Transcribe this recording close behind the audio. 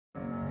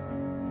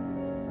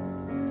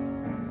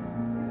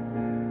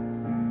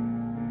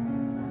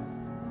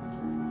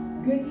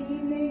Good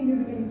evening, New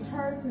Beginning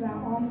Church and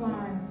our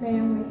online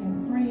family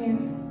and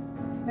friends.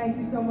 Thank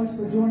you so much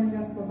for joining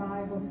us for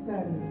Bible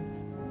study.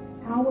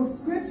 Our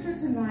scripture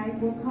tonight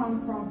will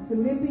come from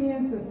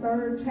Philippians, the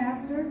 3rd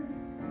chapter,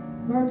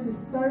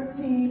 verses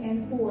 13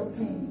 and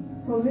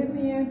 14.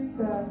 Philippians,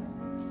 the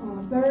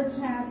 3rd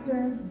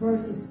chapter,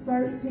 verses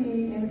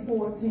 13 and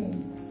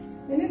 14.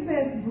 And it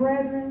says,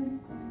 "Brethren,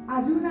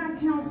 I do not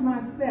count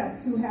myself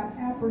to have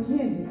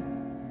apprehended,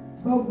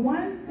 but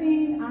one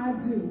thing I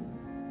do,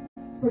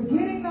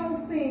 forgetting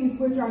those things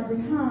which are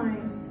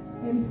behind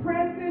and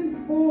pressing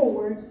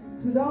forward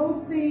to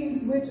those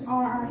things which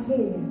are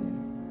ahead,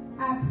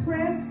 I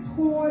press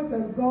toward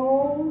the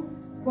goal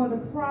for the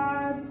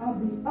prize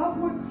of the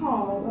upward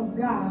call of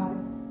God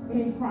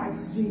in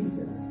Christ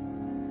Jesus."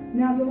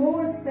 Now,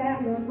 Dolores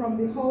Sadler from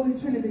the Holy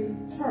Trinity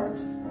Church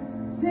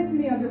sent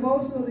me a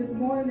devotional this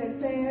morning that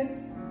says,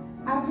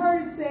 "I've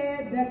heard it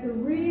said that the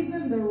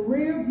reason the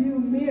rear view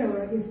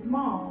mirror is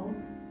small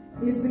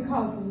is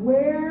because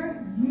where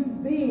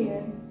you've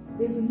been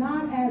is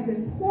not as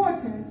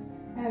important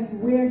as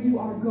where you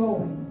are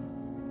going."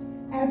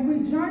 As we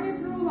journey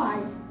through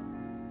life,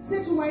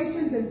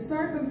 situations and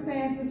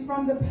circumstances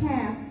from the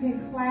past can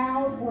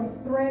cloud or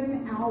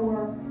threaten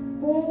our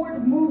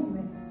forward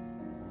movement.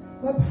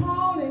 But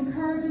Paul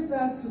encourages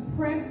us to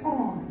press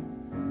on,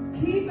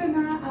 keeping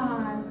our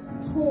eyes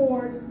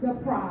toward the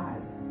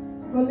prize.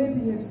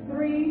 Philippians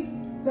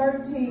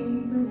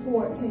 3:13 through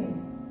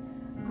 14.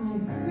 I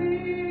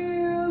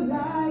feel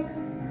like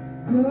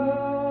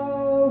going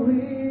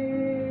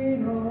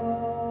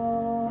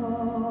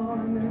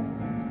on.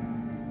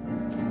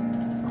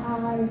 I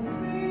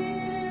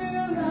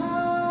feel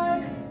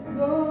like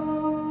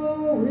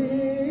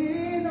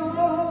going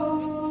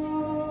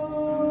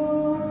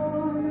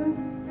on.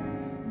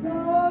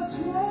 The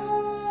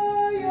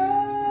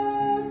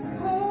joyous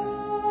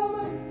come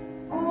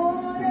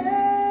on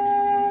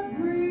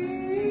every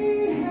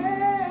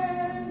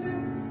hand.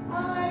 I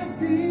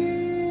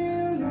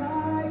feel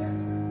like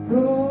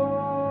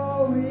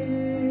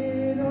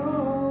going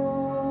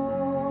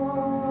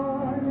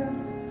on.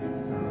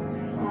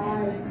 I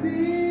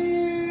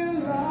feel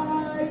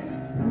like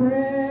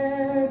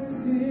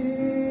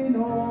pressing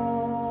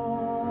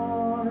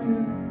on.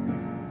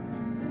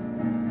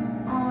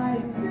 I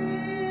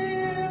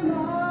feel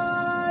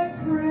like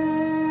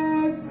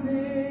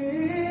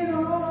pressing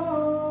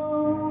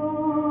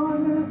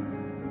on.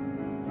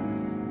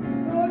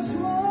 The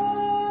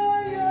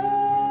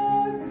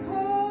joyous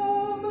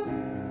come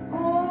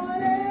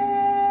on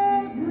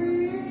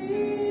every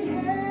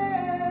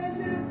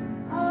hand.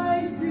 I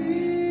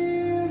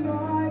feel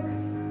like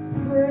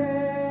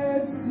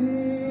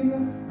pressing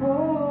on.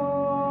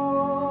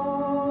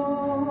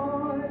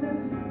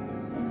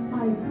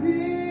 I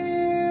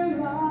feel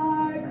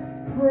like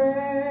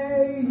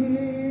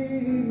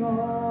praying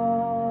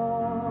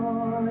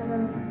on.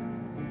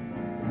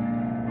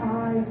 I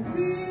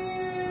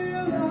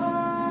feel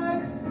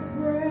like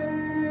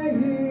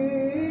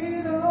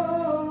praying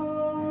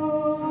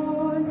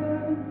on.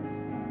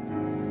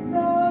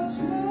 The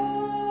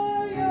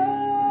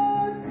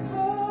joyous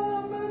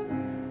come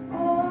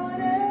on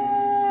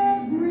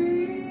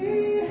every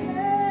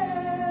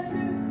hand.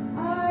 I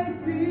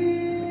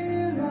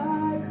feel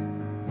like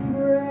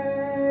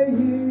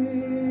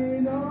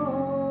praying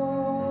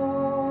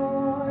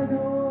on.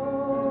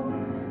 Oh,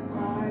 I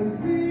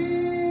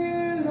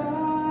feel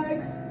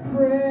like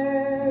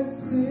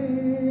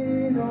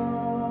pressing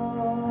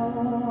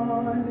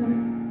on.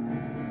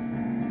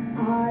 I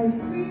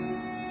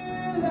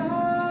feel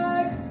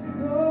like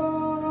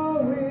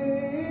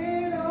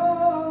going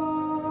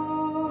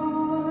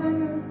on.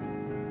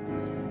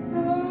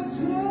 The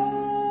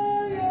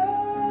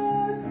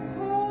joyous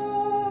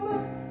come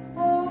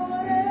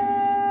on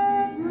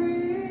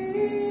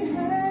every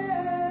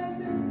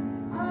hand.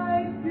 I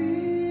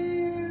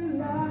feel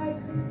like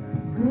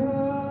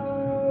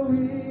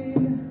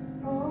going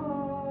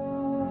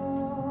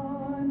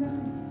on.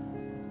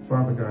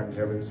 Father God in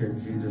heaven, in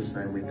Jesus'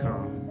 name we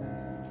come.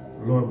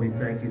 Lord, we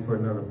thank you for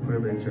another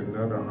privilege,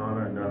 another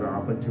honor, another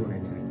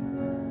opportunity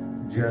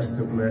just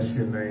to bless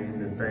your name,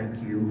 to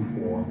thank you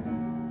for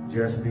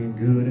just being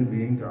good and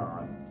being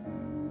God.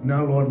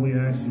 Now, Lord, we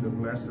ask you to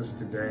bless us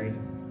today.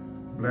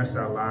 Bless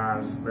our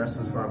lives. Bless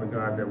us, Father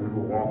God, that we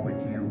will walk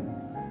with you.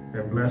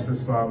 And bless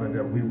us, Father,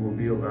 that we will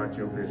be about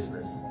your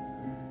business.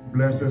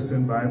 Bless us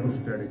in Bible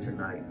study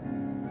tonight.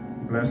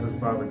 Bless us,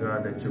 Father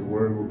God, that your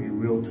word will be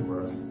real to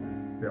us,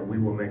 that we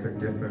will make a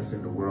difference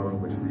in the world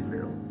in which we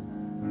live.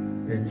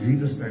 In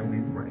Jesus' name we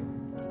pray.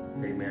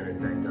 Amen and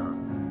thank God.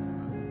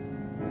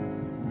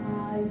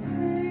 I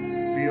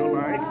Feel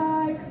like?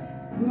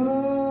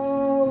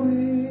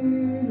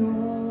 going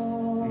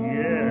on.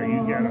 Yeah,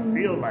 you gotta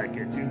feel like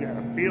it. You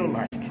gotta feel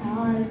like it.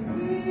 I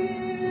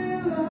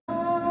feel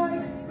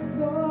like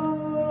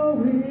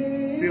going.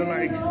 Feel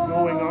like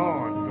going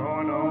on,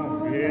 going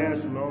on.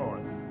 Yes,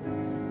 Lord.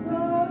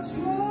 The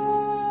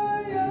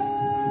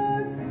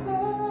joyous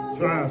come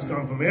Trials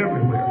come from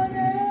everywhere. on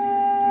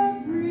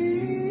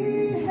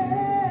every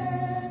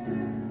hand.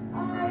 I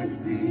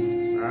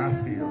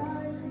feel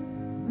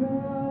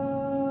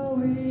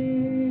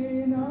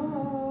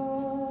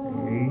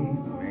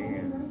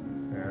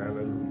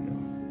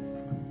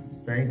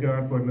Thank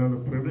God for another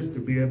privilege to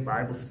be at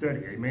Bible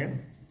study.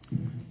 Amen.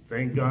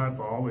 Thank God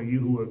for all of you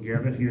who are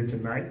gathered here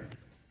tonight.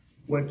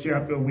 What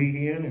chapter are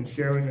we in and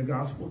sharing the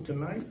gospel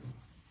tonight?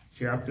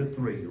 Chapter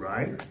 3,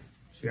 right?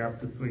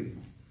 Chapter 3.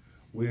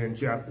 We're in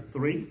chapter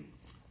 3.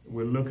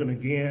 We're looking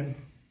again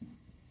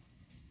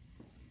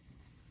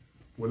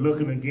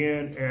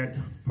at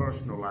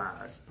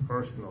personalize,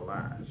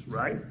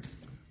 right?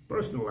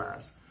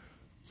 Personalize.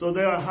 So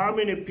there are how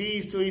many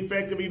P's to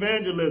effective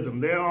evangelism?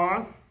 There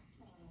are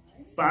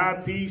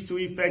 5 P's to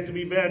effective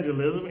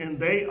evangelism, and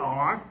they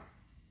are,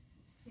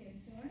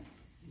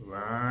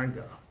 my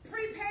God.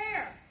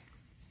 Prepare.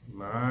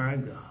 My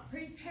God.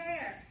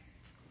 Prepare.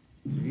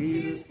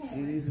 Jesus,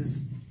 Jesus,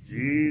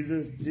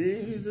 Jesus,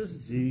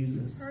 Jesus,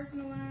 Jesus.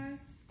 Personalize.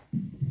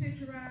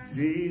 Picturize.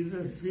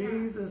 Jesus,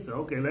 Jesus.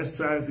 Okay, let's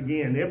try this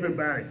again.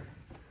 Everybody,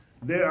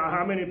 there are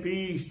how many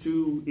P's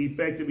to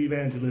effective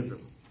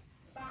evangelism?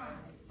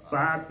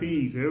 5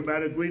 P's.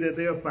 Everybody agree that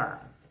there are 5.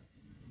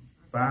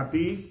 5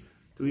 P's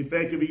to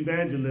effective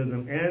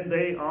evangelism. And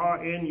they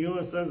are in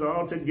unison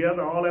all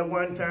together, all at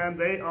one time.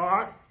 They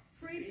are?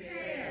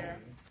 Prepare.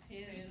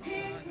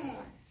 Pinpoint.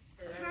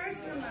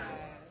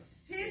 Personalize.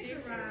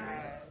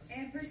 Picturize.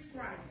 And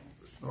prescribe.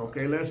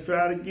 Okay, let's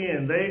try it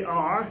again. They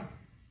are?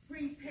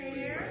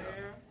 Prepare.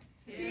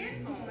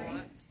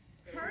 Pinpoint.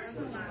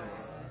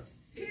 Personalize.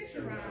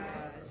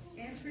 Picturize.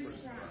 And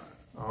prescribe.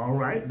 All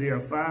right, there are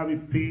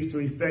 5 P's to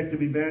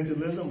effective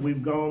evangelism.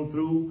 We've gone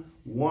through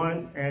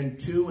 1 and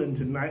 2, and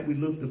tonight we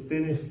look to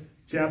finish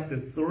chapter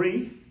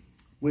 3,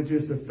 which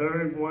is the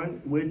third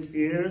one, which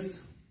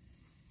is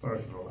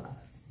personalize.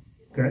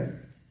 Okay?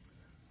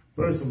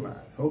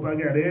 Personalize. Hope I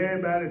got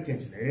everybody's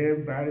attention.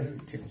 Everybody's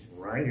attention,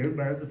 right?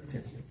 Everybody's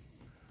attention.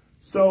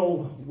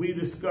 So we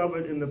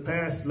discovered in the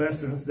past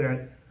lessons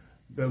that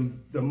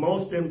the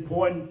most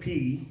important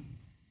P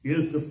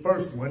is the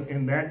first one,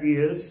 and that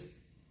is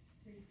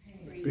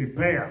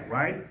prepare,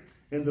 right?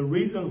 And the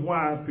reason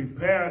why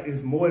prepare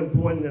is more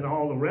important than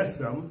all the rest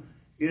of them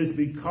is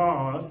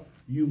because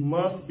you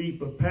must be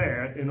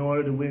prepared in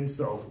order to win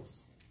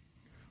souls.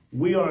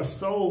 We are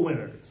soul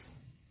winners.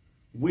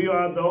 We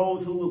are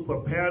those who will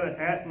prepare the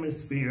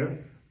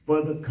atmosphere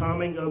for the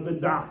coming of the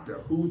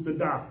doctor. Who's the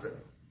doctor?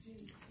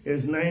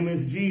 His name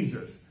is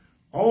Jesus.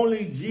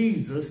 Only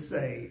Jesus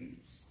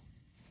saves.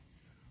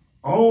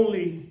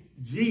 Only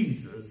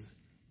Jesus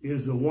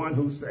is the one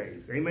who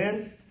saves.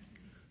 Amen?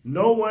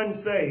 No one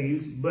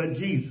saves but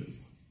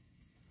Jesus.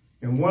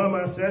 In one of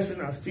my sessions,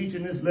 I was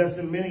teaching this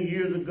lesson many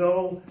years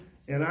ago,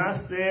 and I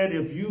said,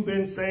 if you've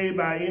been saved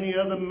by any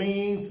other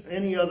means,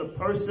 any other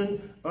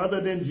person other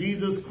than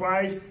Jesus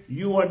Christ,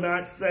 you are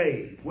not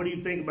saved. What do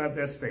you think about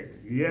that statement?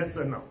 Yes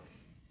or no?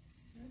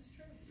 That's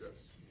true. Yes.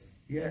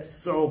 Yes.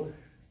 So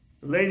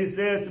the lady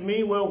says to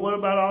me, well, what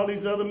about all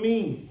these other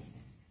means?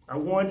 I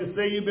wanted to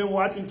say you've been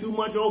watching too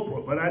much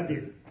Oprah, but I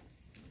didn't.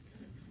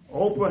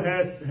 Oprah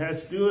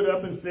has stood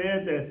up and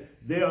said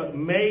that there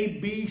may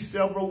be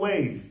several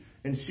ways.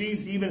 And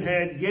she's even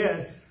had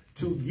guests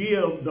to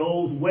give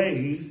those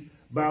ways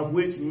by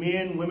which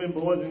men, women,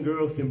 boys, and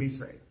girls can be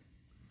saved.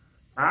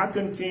 I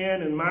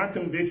contend, and my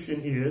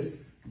conviction is,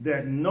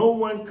 that no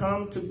one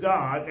comes to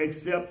God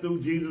except through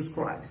Jesus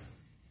Christ.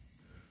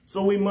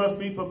 So we must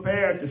be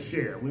prepared to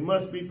share. We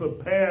must be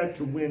prepared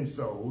to win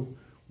souls.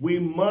 We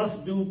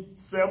must do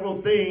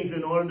several things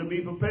in order to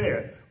be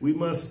prepared. We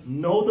must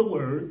know the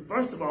word.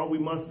 First of all, we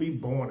must be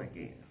born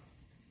again.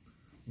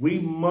 We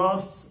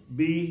must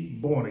be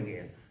born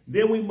again.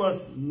 Then we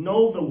must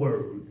know the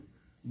word.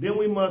 Then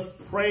we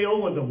must pray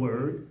over the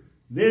word.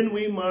 Then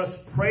we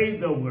must pray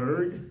the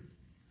word.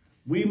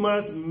 We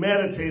must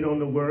meditate on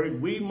the word.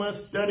 We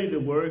must study the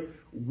word.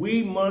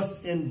 We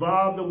must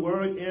involve the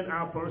word in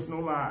our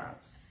personal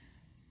lives.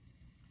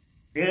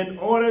 In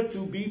order to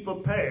be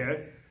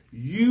prepared,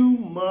 you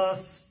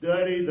must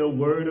study the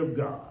word of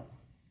God.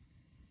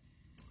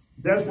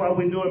 That's why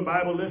we're doing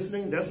Bible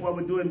listening. That's why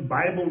we're doing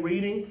Bible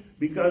reading,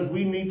 because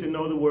we need to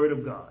know the word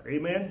of God.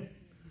 Amen?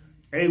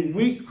 A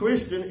weak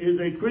Christian is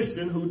a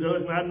Christian who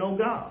does not know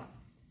God.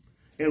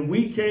 And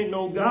we can't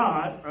know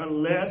God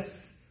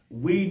unless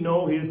we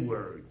know his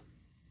word.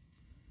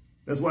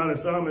 That's why the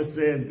psalmist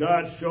says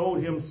God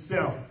showed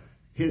himself,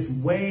 his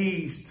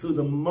ways to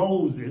the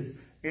Moses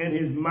and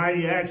his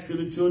mighty acts to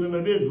the children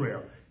of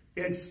Israel.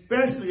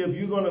 Especially if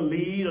you're going to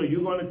lead or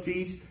you're going to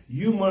teach,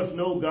 you must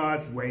know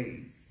God's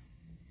ways.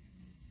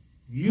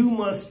 You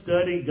must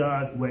study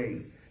God's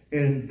ways.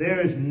 And there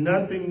is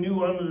nothing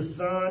new under the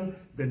sun.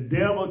 The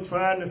devil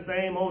tried the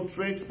same old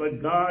tricks,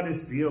 but God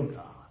is still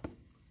God.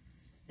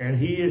 And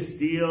he is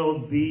still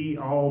the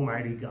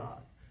Almighty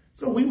God.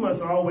 So we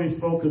must always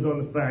focus on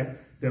the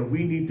fact that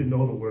we need to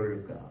know the word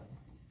of God.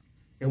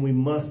 And we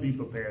must be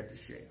prepared to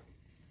share.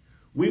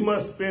 We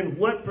must spend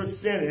what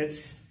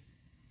percentage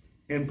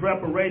in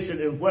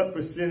preparation and what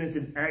percentage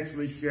in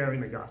actually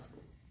sharing the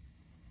gospel.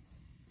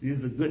 This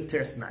is a good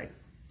test night.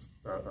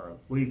 What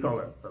do you call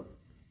it? A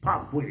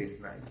pop quiz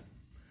night.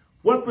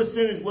 What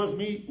percentage must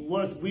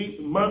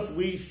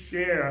we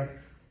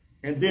share,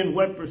 and then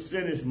what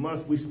percentage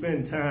must we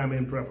spend time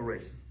in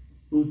preparation?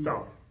 Who's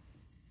talking?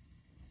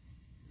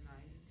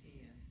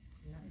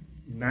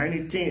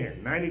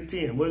 90-10.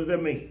 90-10. What does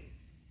that mean?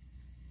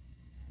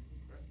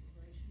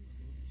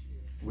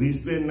 We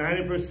spend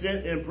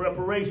 90% in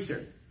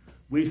preparation.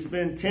 We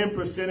spend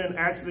 10% in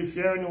actually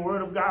sharing the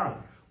word of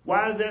God.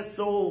 Why is that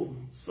so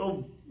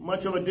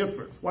much of a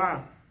difference?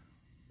 Why?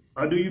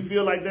 Or do you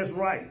feel like that's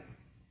right?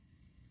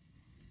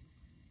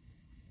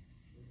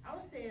 I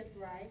would say it's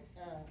right.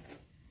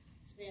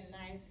 Spend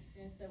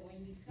 90%, so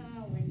when you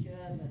come with your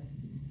other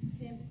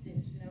 10%,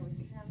 you know what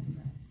you're talking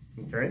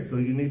about. Okay, so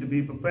you need to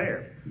be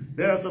prepared.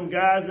 There are some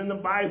guys in the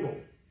Bible.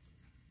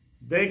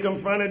 They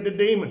confronted the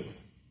demons.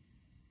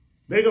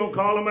 They're going to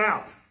call them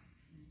out.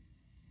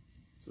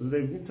 So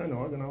Dave, can you turn the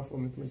organ off for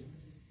me, please?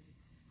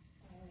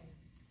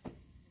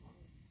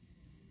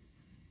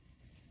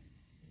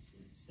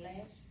 Flash.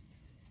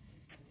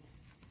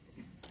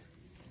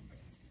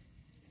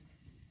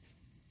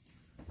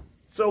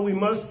 So we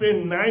must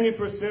spend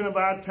 90% of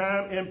our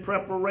time in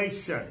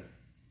preparation.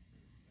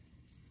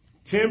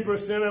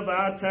 10% of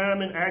our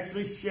time in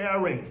actually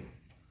sharing.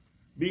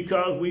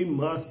 Because we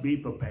must be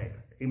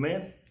prepared.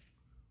 Amen?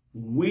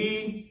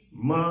 We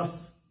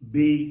must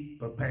be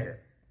prepared.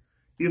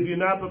 If you're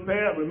not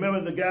prepared,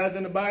 remember the guys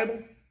in the Bible?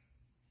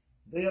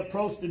 They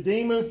approached the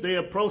demons, they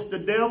approached the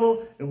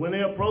devil, and when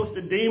they approached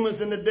the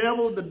demons and the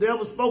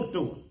devil spoke to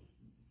them.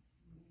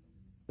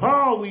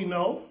 Paul we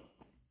know.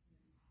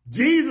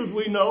 Jesus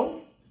we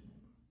know.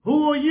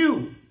 Who are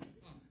you?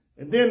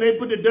 And then they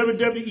put the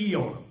WWE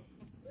on them.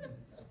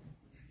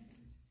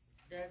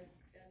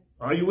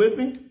 Are you with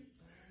me?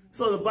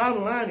 So the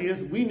bottom line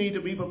is we need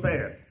to be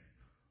prepared.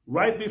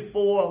 Right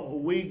before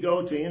we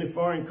go to any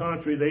foreign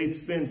country, they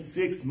spend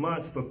 6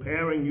 months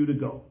preparing you to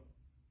go.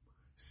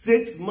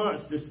 6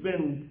 months to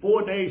spend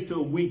 4 days to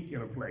a week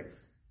in a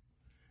place.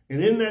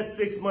 And in that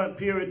 6-month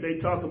period, they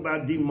talk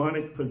about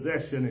demonic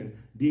possession and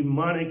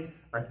demonic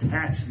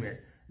attachment.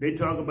 They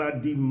talk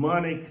about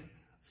demonic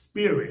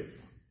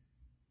spirits.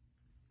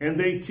 And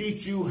they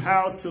teach you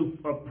how to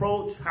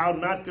approach, how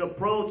not to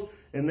approach,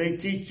 and they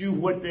teach you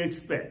what to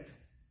expect.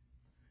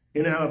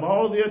 And out of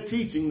all their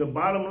teaching, the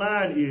bottom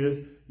line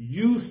is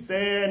you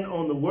stand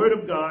on the word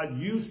of God,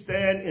 you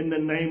stand in the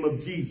name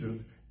of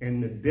Jesus,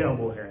 and the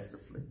devil has to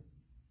flee.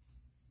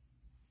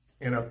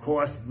 And of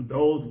course,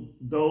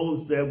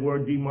 those that were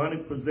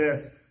demonic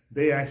possessed,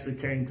 they actually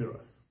came to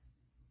us.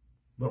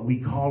 But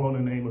we call on the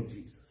name of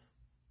Jesus.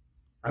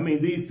 I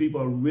mean, these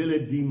people are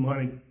really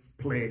demonic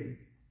plagued.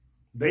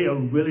 They are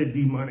really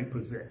demonic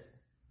possessed.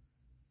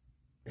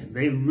 And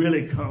they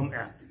really come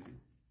after you.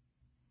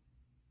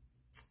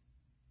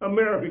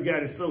 America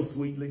got it so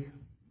sweetly.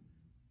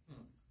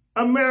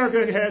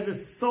 America has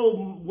it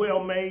so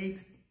well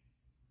made.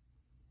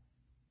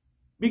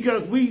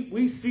 Because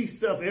we see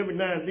stuff every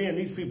now and then.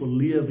 These people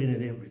live in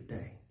it every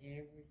day.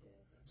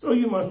 So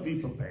you must be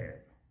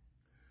prepared.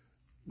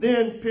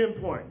 Then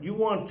pinpoint. You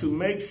want to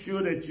make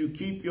sure that you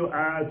keep your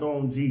eyes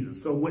on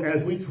Jesus. So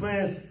as we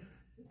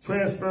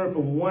transfer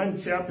from one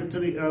chapter to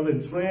the other,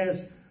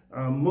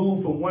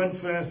 move from one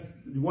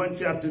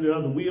chapter to the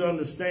other, we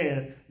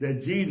understand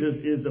that Jesus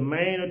is the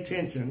main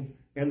attention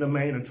and the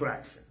main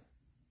attraction.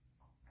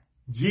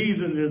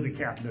 Jesus is the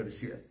captain of the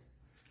ship.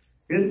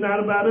 It's not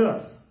about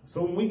us.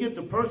 So when we get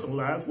to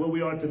Personalize, where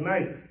we are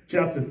tonight,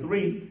 chapter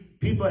 3,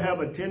 people have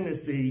a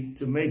tendency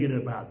to make it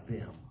about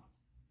them.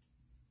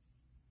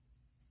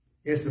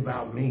 It's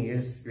about me.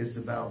 It's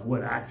about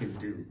what I can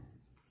do.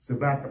 It's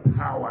about the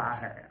power I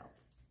have.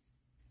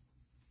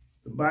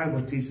 The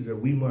Bible teaches that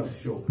we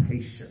must show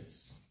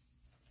patience.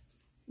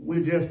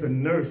 We're just a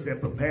nurse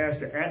that prepares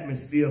the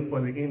atmosphere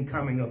for the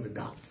incoming of the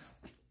doctor.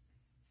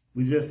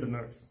 We're just a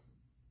nurse.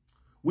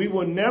 We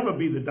will never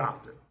be the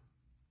doctor.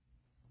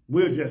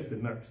 We're just the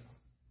nurse.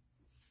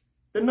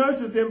 The nurse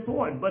is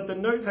important, but the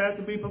nurse has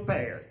to be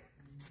prepared.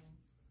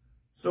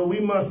 So we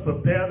must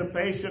prepare the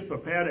patient,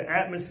 prepare the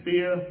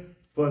atmosphere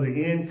for the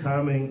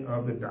incoming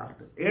of the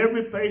doctor.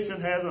 Every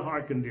patient has a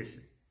heart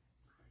condition.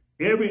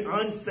 Every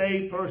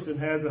unsaved person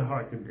has a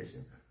heart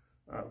condition.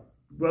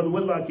 Brother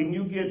Whitlock, can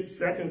you get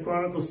 2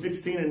 Chronicles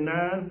 16 and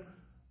 9?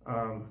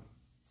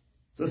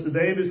 Sister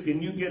Davis,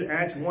 can you get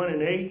Acts 1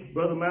 and 8?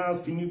 Brother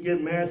Miles, can you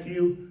get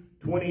Matthew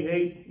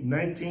 28,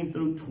 19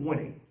 through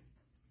 20?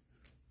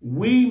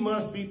 We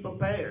must be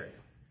prepared.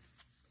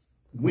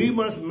 We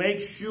must make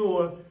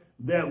sure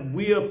that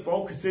we are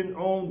focusing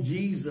on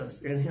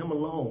Jesus and him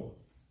alone.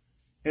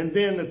 And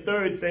then the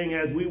third thing,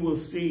 as we will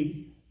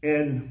see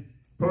in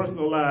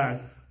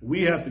Personalize,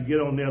 we have to get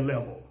on their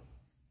level.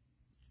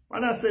 Why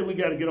not say we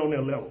got to get on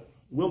their level?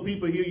 Will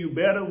people hear you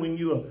better when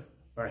you're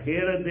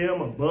ahead of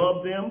them,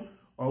 above them,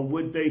 or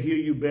would they hear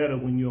you better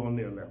when you're on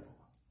their level?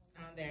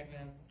 On their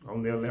level.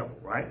 On their level,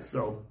 right?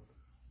 So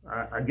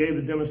I gave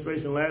a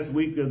demonstration last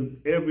week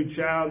of every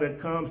child that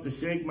comes to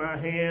shake my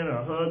hand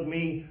or hug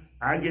me,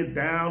 I get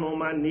down on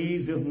my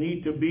knees if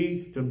need to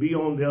be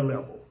on their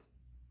level.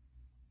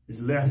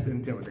 It's less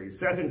intimidating.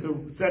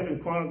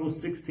 Second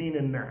Chronicles 16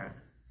 and 9.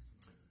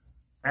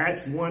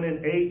 Acts 1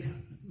 and 8.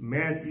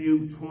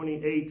 Matthew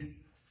 28,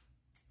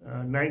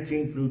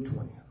 19 through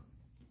 20.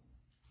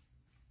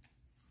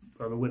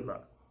 Brother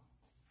Whitlock.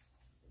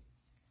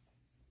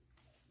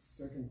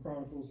 2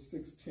 Chronicles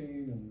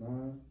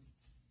 16:9.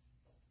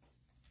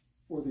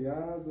 For the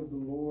eyes of the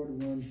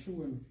Lord run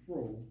to and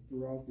fro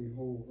throughout the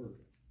whole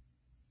earth,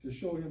 to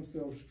show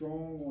himself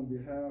strong on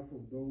behalf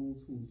of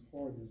those whose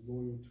heart is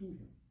loyal to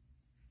him.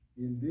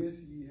 In this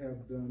ye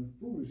have done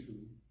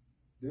foolishly.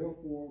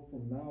 Therefore,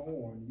 from now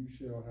on, you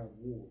shall have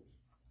wars.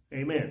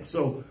 Amen.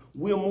 So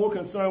we're more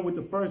concerned with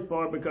the first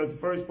part because the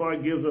first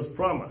part gives us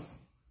promise.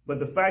 But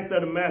the fact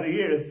of the matter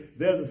is,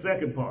 there's a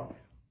second part.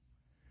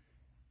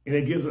 And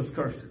it gives us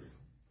curses.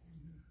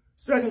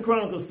 2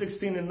 Chronicles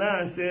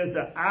 16:9 says,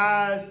 the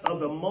eyes of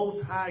the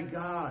Most High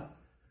God,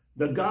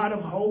 the God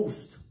of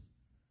hosts,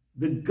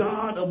 the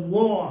God of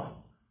war,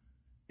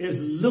 is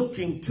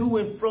looking to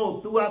and fro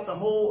throughout the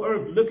whole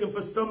earth, looking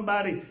for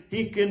somebody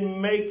he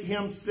can make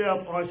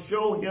himself or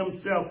show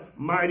himself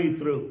mighty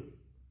through,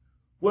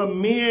 where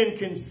men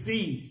can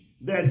see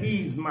that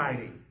he's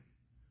mighty.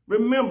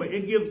 Remember,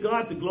 it gives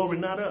God the glory,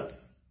 not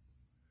us.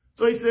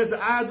 So he says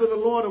the eyes of the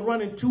Lord are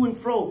running to and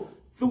fro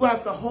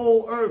throughout the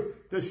whole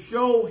earth to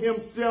show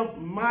himself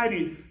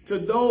mighty to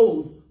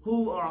those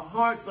whose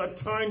hearts are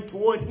turned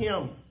toward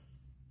him.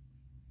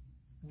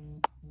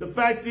 The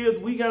fact is,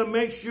 we got to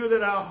make sure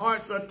that our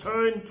hearts are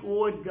turned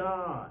toward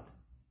God.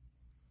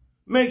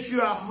 Make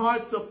sure our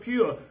hearts are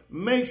pure.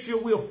 Make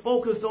sure we're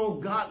focused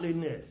on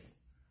godliness.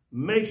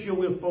 Make sure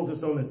we're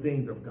focused on the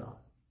things of God.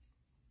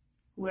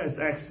 Who has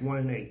Acts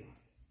 1:8?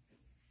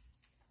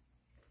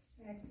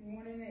 Acts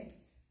 1:8.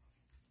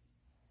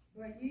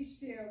 But ye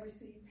shall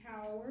receive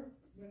power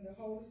when the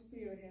Holy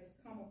Spirit has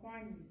come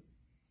upon you,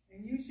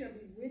 and you shall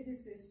be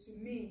witnesses to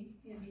me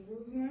in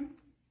Jerusalem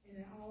and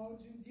in all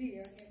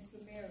Judea and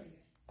Samaria,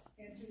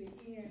 and to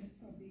the end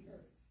of the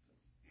earth.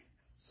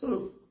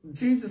 So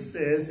Jesus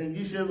says, and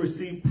you shall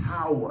receive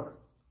power.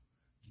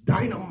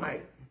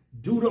 Dynamite,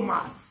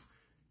 dunamis,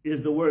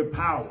 is the word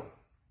power.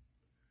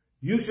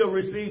 You shall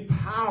receive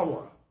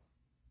power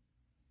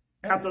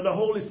after the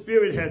Holy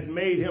Spirit has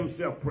made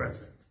himself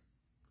present.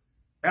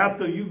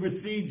 After you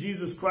receive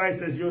Jesus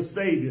Christ as your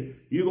Savior,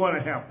 you're going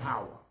to have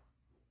power.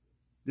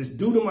 This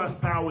dunamis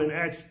power in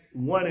Acts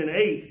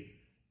 1:8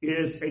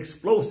 is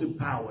explosive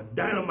power,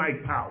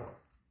 dynamite power.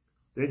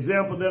 The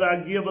example that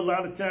I give a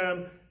lot of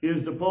time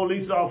is the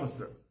police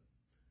officer.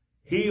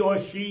 He or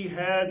she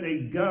has a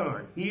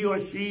gun. He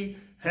or she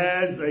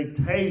has a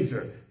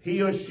taser.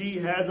 He or she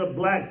has a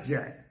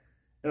blackjack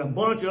and a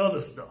bunch of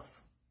other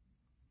stuff.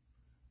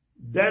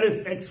 That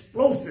is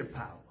explosive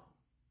power.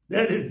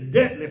 That is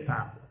deadly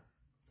power.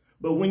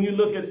 But when you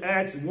look at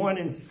Acts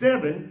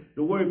 1:7,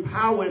 the word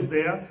power is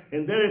there,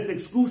 and that is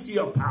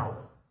exousia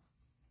power.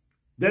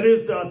 That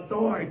is the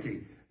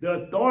authority.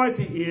 The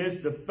authority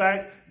is the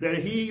fact that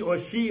he or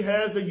she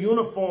has a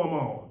uniform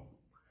on.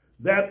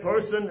 That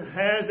person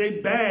has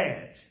a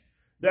badge.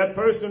 That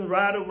person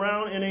rides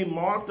around in a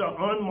marked or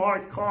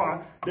unmarked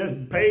car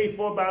that's paid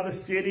for by the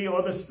city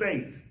or the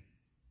state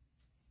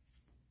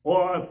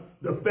or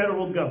the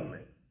federal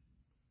government.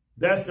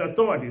 That's the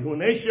authority. When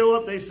they show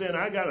up, they say,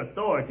 I got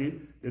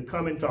authority to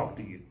come and talk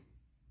to you.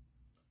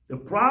 The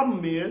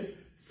problem is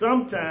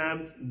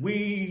sometimes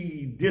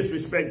we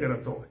disrespect that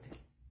authority.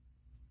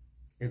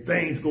 And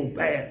things go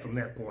bad from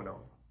that point on.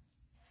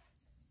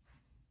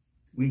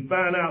 We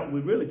find out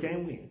we really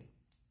can't win.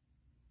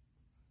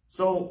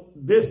 So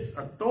this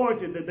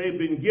authority that they've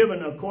been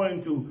given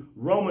according to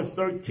Romans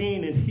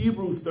 13 and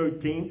Hebrews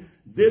 13,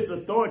 this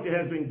authority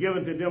has been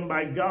given to them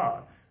by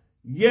God.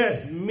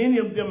 Yes, many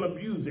of them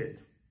abuse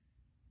it.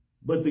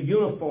 But the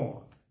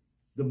uniform,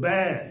 the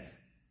badge,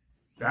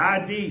 the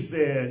ID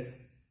says,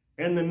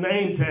 and the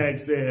name tag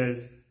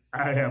says,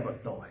 I have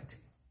authority.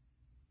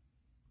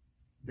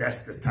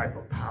 That's the type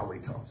of power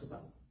he talks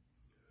about.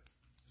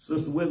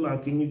 Sister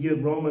Whitlock, can you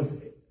get Romans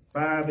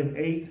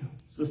 5:8?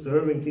 Sister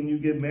Irvin, can you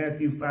get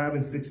Matthew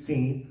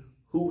 5:16?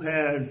 Who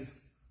has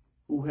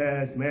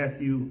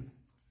Matthew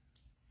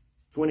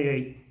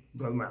 28,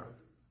 Brother Mount?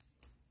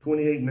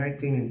 28,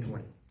 19, and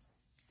 20.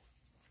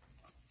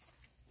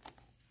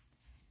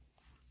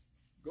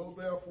 Go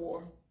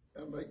therefore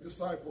and make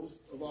disciples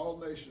of all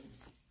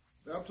nations,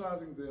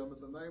 baptizing them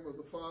in the name of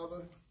the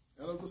Father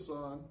and of the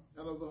Son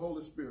and of the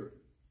Holy Spirit,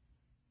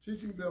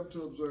 teaching them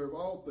to observe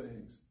all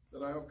things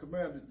that I have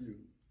commanded you.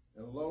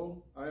 And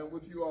lo, I am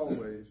with you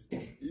always,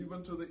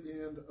 even to the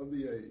end of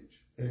the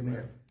age.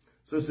 Amen.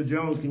 Sister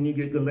Jones, can you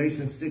get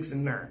Galatians 6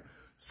 and 9?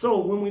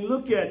 So when we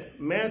look at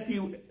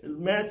Matthew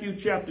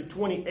chapter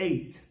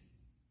 28,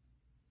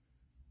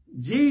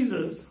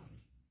 Jesus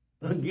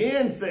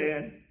again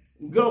said,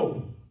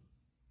 go.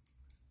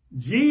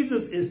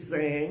 Jesus is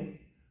saying,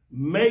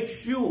 make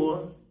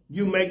sure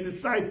you make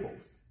disciples.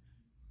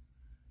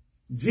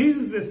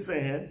 Jesus is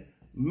saying,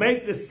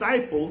 make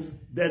disciples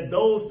that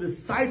those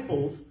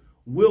disciples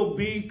will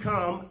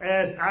become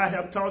as I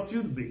have taught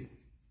you to be.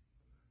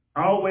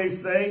 I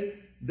always say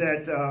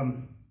that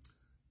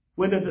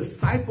when a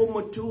disciple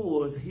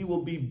matures, he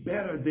will be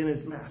better than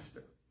his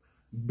master,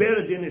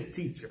 better than his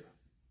teacher.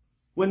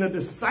 When a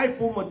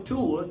disciple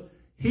matures,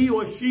 he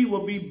or she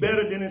will be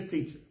better than his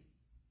teacher.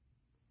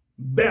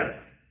 Better.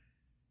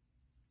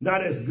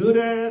 Not as good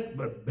as,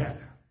 but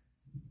better.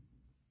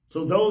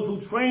 So those who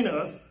train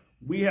us,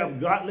 we have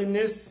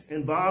godliness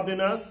involved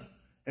in us,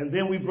 and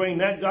then we bring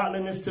that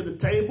godliness to the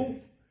table.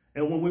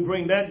 And when we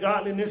bring that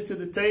godliness to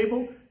the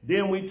table,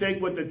 then we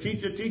take what the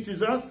teacher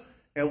teaches us,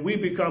 and we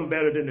become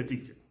better than the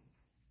teacher.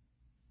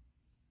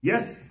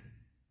 Yes?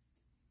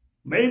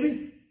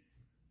 Maybe?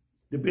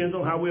 Depends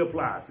on how we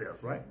apply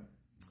ourselves, right?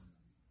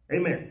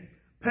 Amen.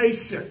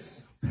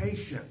 Patience.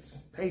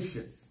 Patience.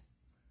 Patience.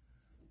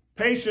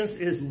 Patience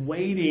is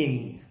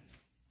waiting,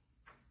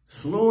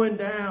 slowing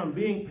down,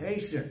 being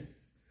patient.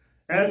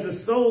 As a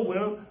soul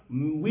winner,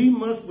 we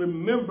must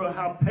remember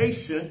how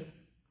patient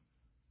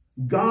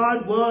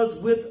God was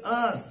with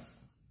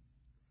us.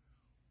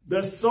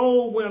 The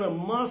soul winner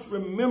must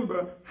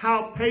remember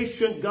how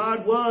patient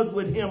God was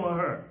with him or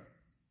her.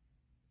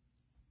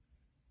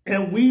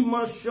 And we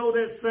must show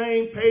that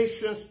same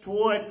patience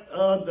toward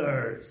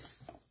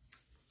others.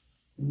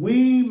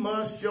 We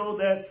must show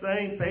that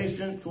same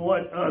patience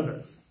toward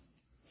others.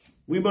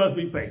 We must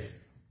be patient.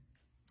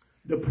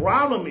 The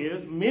problem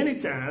is, many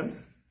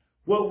times,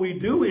 what we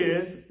do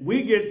is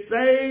we get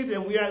saved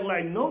and we act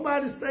like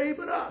nobody's saved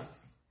but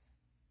us.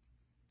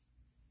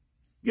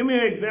 Give me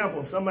an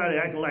example of somebody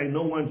acting like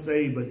no one's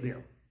saved but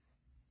them.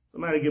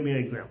 Somebody give me an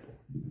example.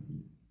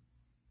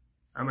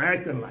 I'm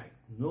acting like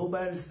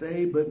nobody's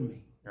saved but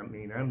me. I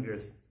mean,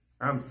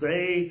 I'm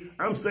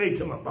saved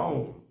to my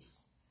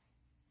bones.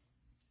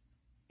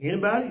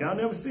 Anybody? Y'all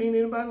never seen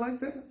anybody like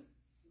that?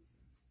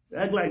 They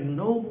act like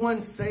no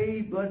one's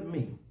saved but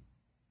me.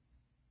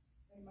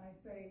 They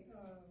might say,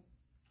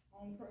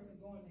 only person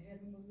going to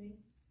heaven but me.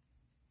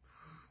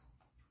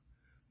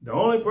 The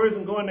only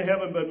person going to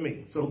heaven but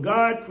me. So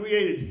God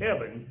created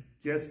heaven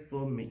just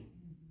for me.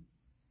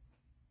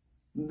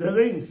 Does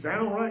it even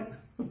sound right?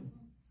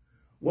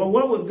 Well,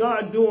 what was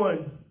God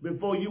doing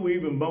before you were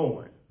even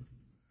born?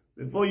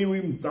 Before you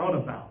even thought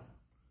about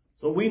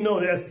it? So we know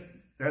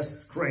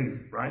that's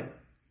crazy, right?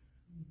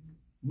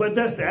 But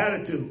that's the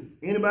attitude.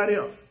 Anybody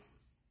else?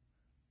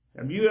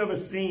 Have you ever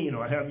seen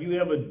or have you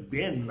ever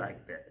been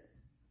like that?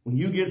 When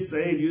you get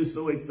saved, you're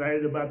so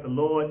excited about the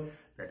Lord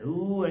that,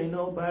 ooh, ain't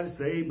nobody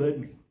saved but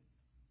me.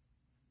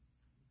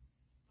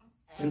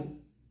 I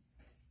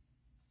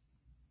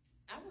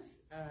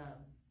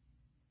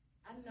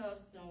know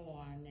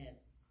someone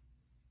that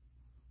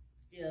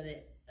feel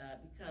that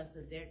because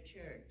of their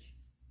church,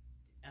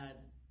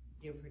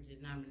 different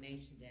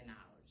denomination than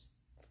ours,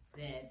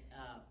 that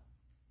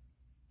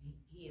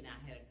he and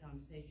I had a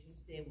conversation. He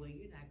said, well,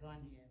 you're not going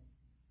to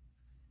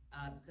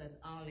heaven because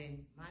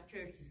only my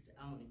church is the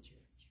only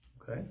church.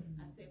 Okay.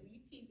 I said, well, you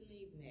keep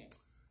believing that.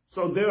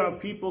 So there are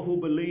people who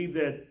believe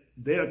that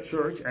their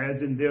church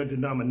as in their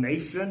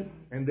denomination,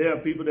 and there are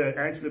people that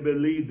actually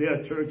believe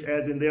their church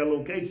as in their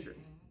location.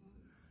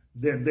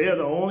 That they're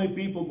the only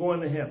people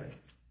going to heaven.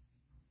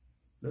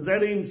 Does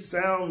that even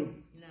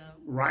sound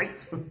right?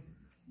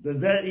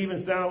 Does that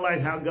even sound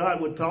like how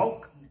God would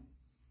talk?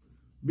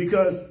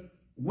 Because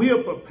we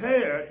are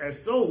prepared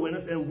as soul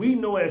winners, and we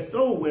know as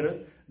soul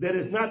winners that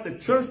it's not the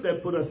church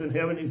that put us in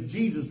heaven, it's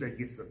Jesus that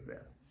gets us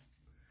there.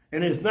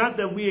 And it's not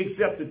that we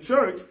accept the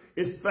church,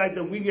 it's the fact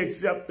that we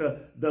accept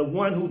the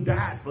one who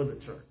died for the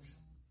church.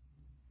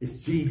 It's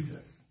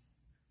Jesus.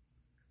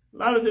 A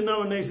lot of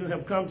denominations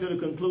have come to the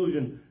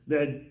conclusion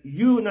that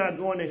you're not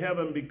going to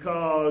heaven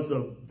because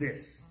of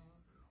this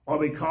or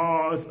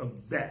because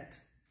of that.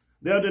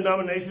 There are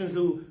denominations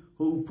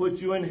who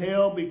put you in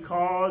hell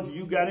because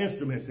you got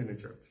instruments in the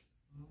church.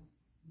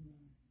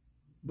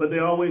 But they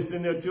always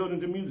send their children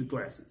to music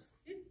classes.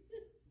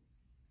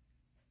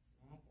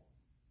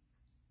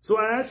 So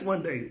I asked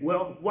one day,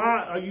 well,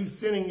 why are you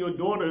sending your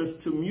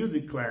daughters to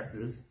music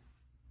classes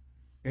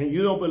and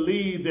you don't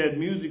believe that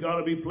music ought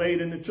to be played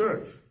in the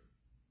church?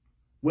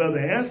 Well, the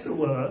answer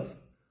was,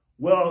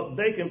 well,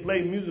 they can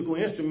play musical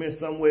instruments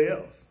somewhere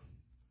else.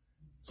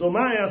 So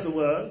my answer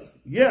was,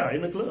 yeah,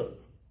 in the club.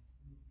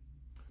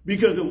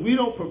 Because if we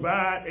don't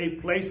provide a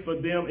place for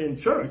them in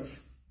church,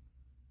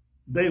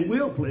 they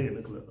will play in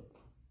the club.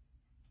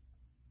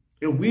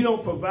 If we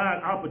don't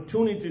provide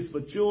opportunities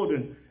for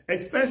children,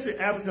 especially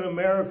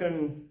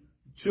African-American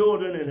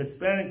children and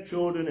Hispanic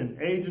children and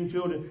Asian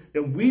children,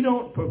 if we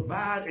don't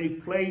provide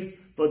a place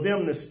for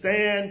them to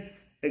stand,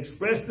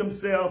 express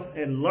themselves,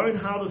 and learn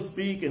how to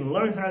speak and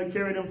learn how to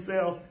carry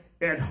themselves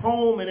at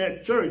home and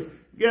at church,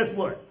 guess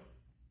what?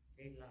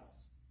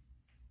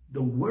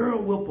 The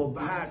world will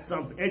provide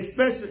something,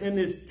 especially in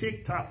this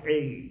TikTok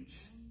age,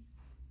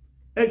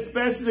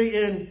 especially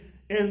in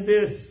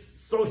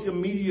this social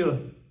media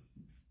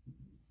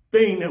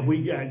thing that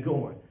we got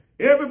going.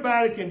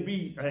 Everybody can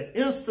be an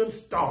instant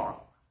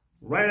star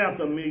right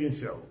after a million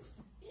shows.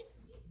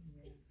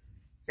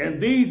 And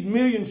these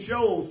million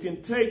shows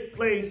can take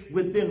place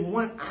within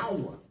 1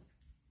 hour.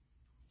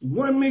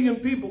 1 million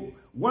people,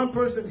 one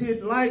person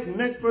hit like,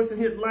 next person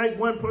hit like,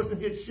 one person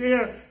hit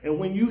share, and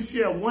when you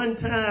share one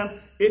time,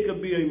 it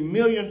could be 1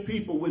 million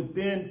people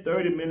within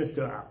 30 minutes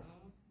to an hour.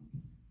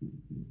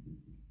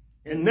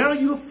 And now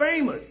you're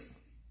famous.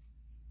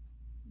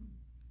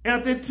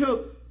 After it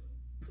took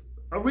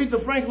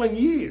Aretha Franklin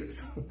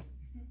years.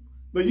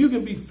 But you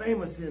can be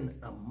famous in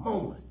a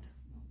moment.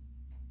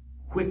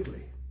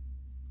 quickly.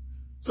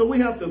 So we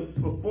have to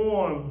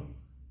perform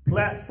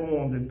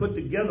platforms and put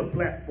together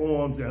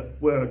platforms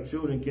where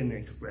children can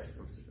express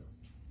themselves.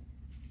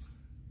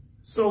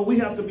 So we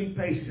have to be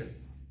patient.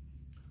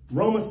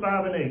 Romans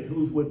 5:8.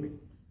 Who's with me?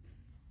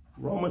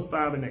 Romans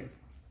 5:8.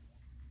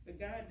 But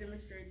God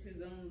demonstrates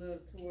his own love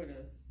toward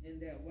us in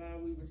that while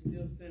we were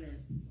still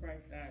sinners,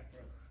 Christ died for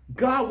us.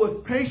 God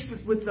was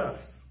patient with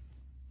us.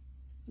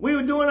 We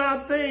were doing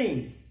our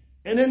thing.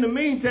 And in the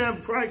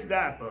meantime, Christ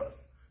died for us.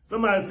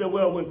 Somebody said,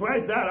 well, when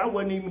Christ died, I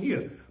wasn't even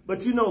here.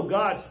 But you know,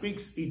 God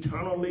speaks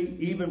eternally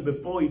even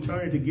before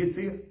eternity gets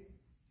here.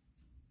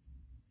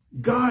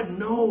 God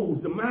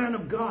knows. The mind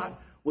of God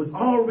was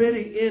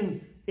already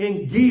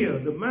in gear.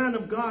 The mind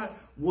of God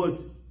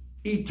was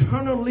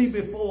eternally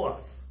before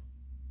us.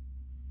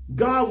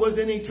 God was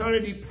in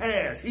eternity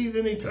past. He's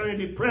in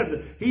eternity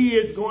present. He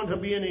is going to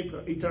be in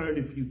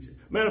eternity future.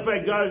 Matter of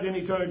fact, God is in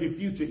eternity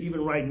future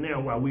even right now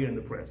while we're in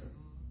the present.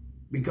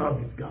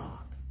 Because it's God.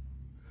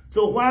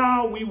 So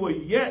while we were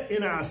yet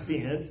in our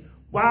sins,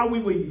 while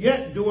we were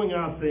yet doing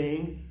our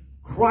thing,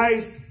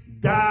 Christ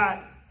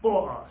died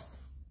for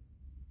us.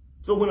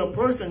 So when a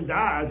person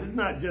dies, it's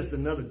not just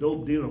another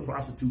dope dealer,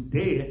 prostitute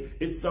dead.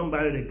 It's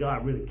somebody that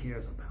God really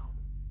cares about.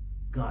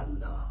 God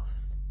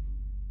loves.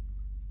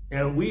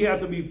 And we have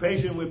to be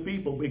patient with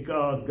people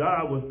because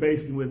God was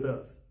patient with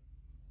us.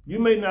 You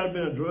may not have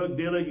been a drug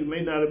dealer. You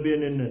may not have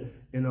been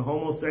in the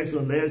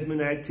homosexual lesbian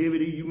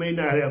activity. You may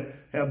not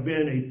have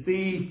been a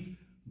thief.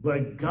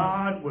 But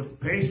God was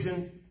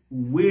patient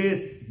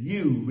with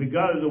you,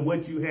 regardless of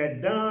what you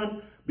had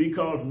done,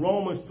 because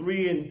Romans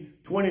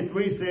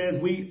 3:23 says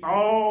we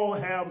all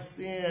have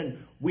sinned.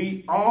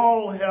 We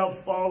all have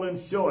fallen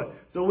short.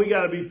 So we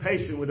got to be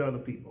patient with other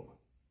people.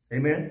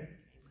 Amen?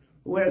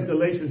 Who has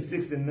Galatians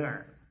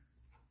 6:9?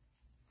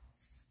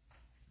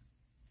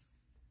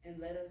 And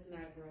let us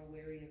not grow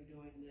weary of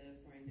doing good,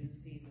 for in due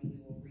season we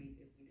will reap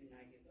if we do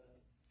not give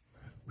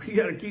up. We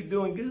got to keep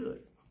doing good.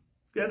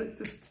 Got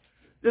to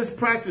just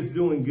practice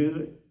doing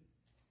good.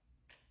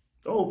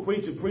 The old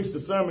preacher preached a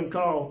sermon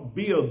called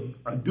Be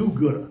a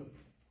Do-Gooder.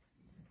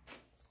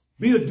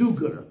 Be a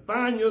do-gooder.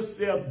 Find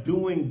yourself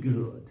doing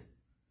good.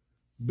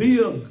 Be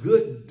a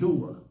good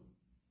doer.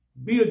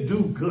 Be a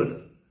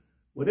do-gooder.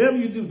 Whatever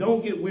you do,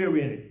 don't get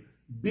weary in it.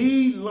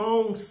 Be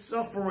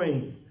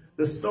long-suffering.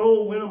 The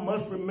soul winner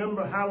must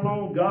remember how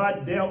long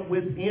God dealt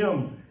with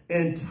him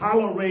and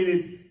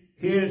tolerated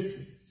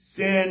his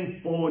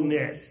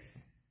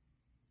sinfulness.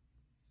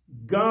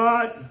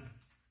 God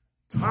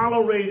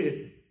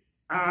tolerated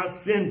our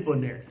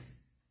sinfulness.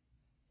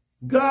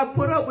 God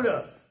put up with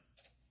us.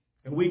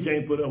 And we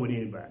can't put up with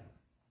anybody.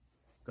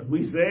 Because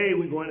we say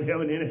we're going to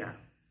heaven anyhow.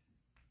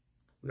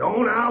 We're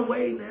on our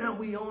way now.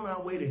 We're on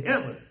our way to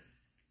heaven.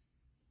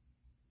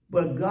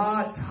 But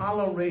God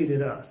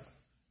tolerated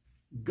us.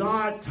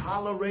 God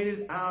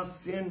tolerated our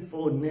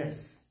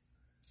sinfulness.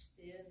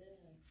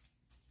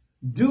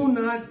 Do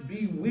not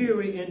be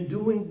weary in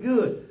doing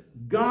good.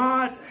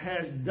 God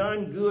has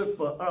done good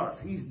for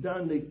us. He's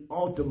done the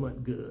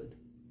ultimate good.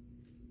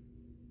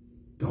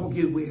 Don't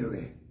get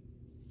weary.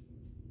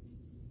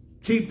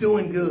 Keep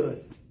doing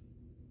good.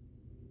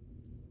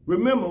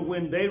 Remember,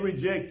 when they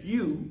reject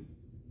you,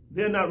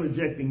 they're not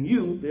rejecting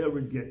you, they're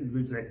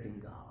rejecting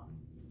God.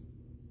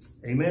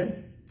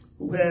 Amen?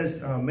 Who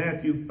has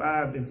Matthew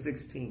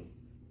 5:16?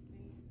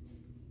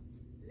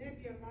 Let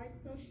your light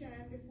so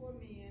shine before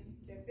men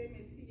that they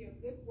may see your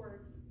good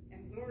works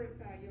and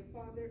glorify your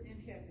Father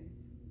in heaven.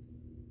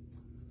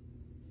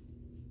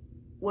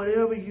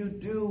 Whatever you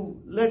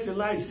do, let your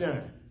light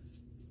shine.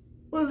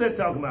 What is that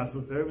talking about,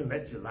 Sister Irvin?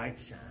 Let your light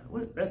shine.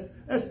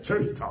 That's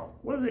church talk.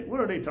 What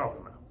are they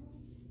talking about?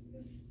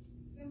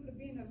 Simply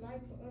being a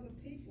light for other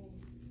people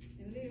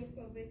and live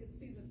so they can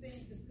see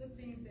the good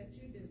things that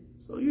you do.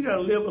 So you got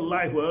to live a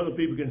life where other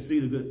people can see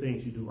the good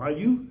things you do. Are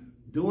you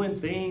doing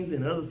things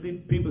and other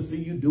people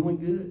see you doing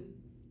good?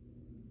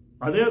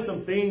 Are there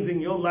some things in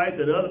your life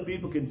that other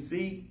people can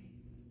see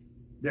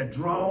that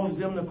draws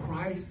them to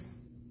Christ?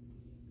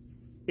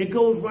 It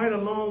goes right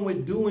along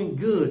with doing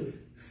good,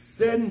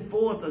 setting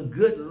forth a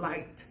good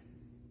light.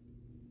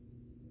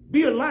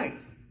 Be a light.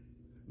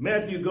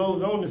 Matthew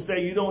goes on to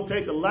say you don't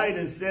take a light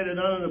and set it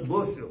under the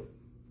bushel.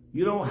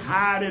 You don't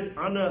hide it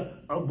under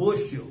a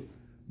bushel,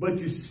 but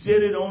you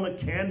set it on a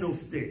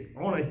candlestick,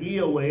 on a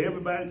hill where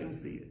everybody can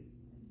see it.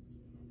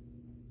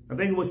 I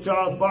think it was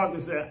Charles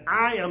Barkley said,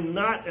 I am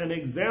not an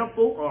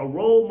example or a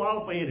role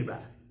model for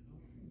anybody.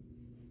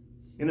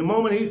 In the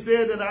moment he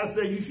said that, I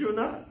said, you sure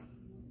not?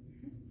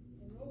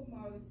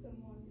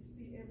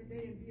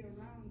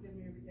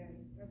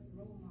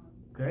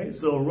 Okay,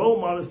 so a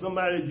role model is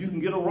somebody that you can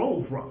get a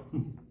role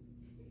from.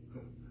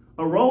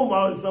 A role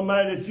model is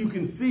somebody that you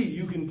can see,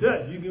 you can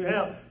touch, you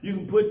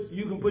can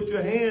put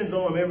your hands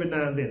on them every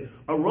now and then.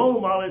 A role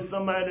model is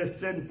somebody that's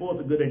setting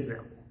forth a good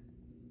example.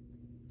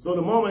 So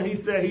the moment he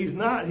said he's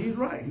not, he's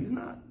right, he's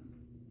not.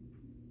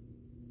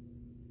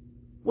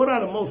 What are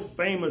the most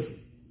famous,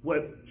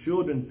 what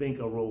children think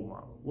are role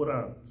models? What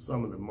are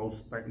some of the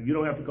most, you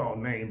don't have to call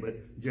them names,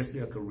 but just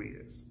their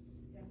careers?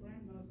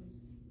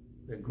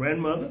 their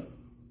grandmother,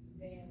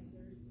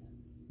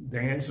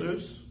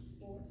 dancers,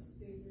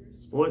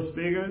 sports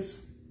figures.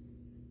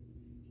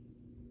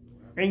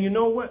 And you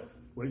know what?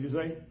 What did you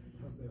say?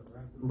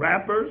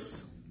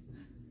 Rappers.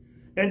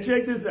 And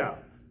check this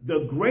out.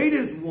 The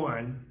greatest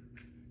one,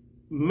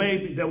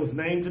 maybe that was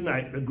named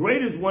tonight, the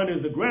greatest one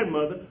is the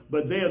grandmother,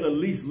 but they are the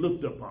least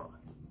looked upon.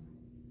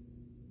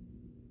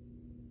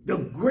 The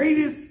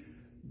greatest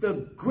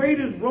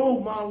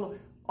role model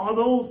are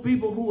those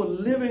people who are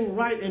living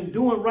right and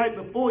doing right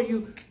before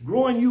you,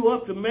 growing you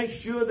up to make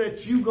sure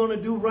that you're going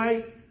to do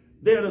right.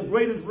 They're the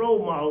greatest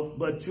role models,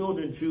 but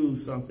children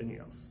choose something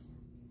else.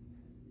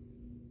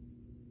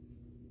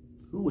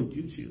 Who would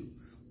you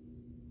choose?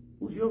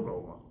 Who's your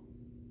role model?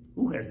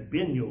 Who has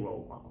been your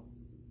role model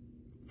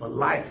for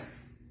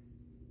life?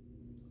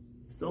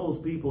 It's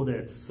those people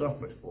that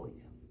suffered for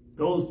you.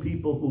 Those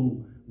people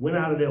who went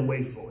out of their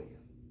way for you.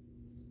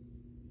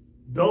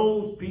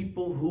 Those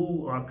people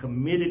who are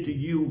committed to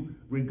you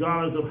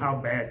regardless of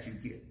how bad you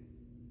get.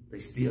 They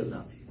still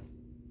love you.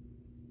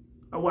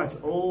 I watch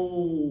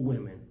old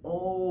women,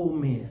 old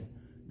men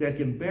that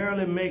can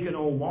barely make it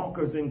on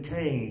walkers and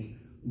canes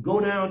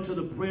go down to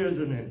the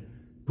prison and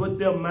put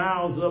their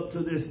mouths up to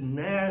this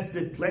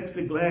nasty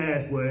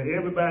plexiglass where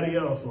everybody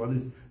else, or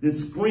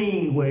this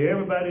screen where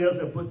everybody else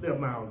have put their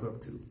mouths up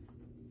to.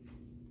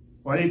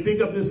 Or they pick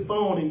up this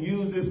phone and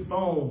use this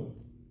phone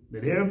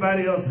that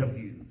everybody else have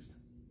used.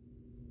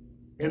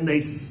 And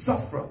they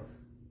suffer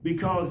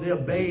because their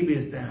baby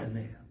is down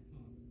there.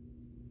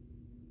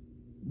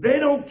 They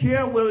don't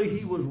care whether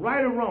he was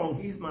right or wrong.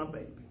 He's my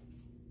baby.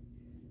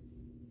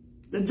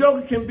 The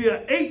joker can be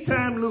an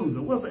 8-time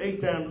loser. What's an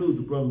 8-time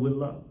loser, Brother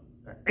Whitlock?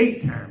 An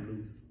 8-time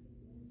loser.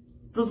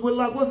 Sister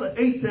Whitlock, what's an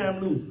 8-time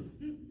loser?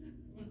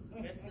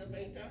 Messed up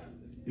 8 times.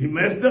 He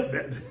messed up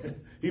that.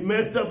 He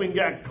messed up and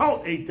got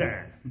caught 8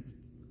 times.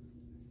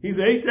 He's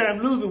an 8-time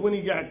loser when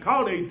he got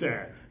caught 8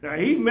 times. Now,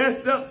 he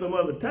messed up some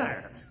other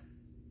times.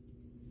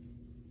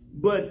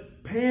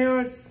 But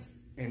parents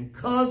and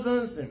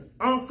cousins and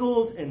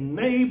uncles and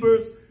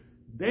neighbors,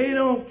 they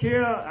don't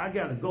care. I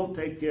got to go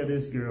take care of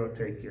this girl,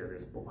 take care of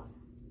this boy.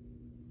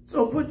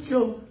 So put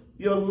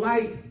your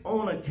light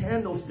on a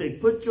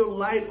candlestick. Put your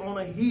light on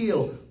a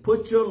hill.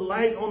 Put your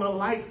light on a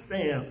light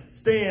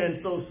stand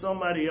so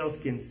somebody else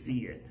can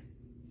see it.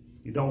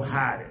 You don't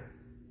hide it.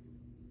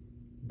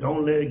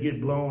 Don't let it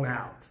get blown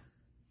out.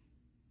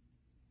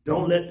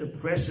 Don't let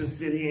depression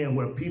sit in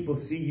where people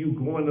see you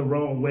going the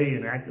wrong way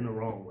and acting the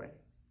wrong way.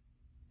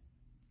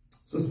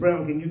 Sister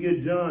Brown, can you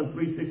get John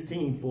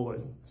 3:16 for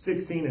us?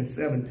 16 and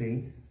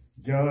 17.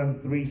 John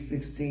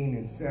 3:16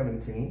 and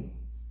 17.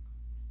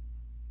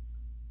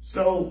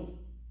 So,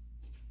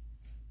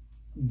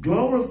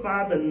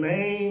 glorify the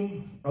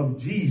name of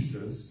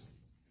Jesus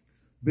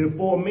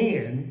before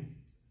men,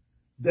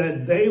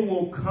 that they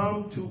will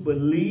come to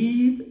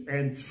believe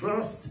and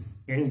trust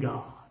in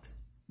God.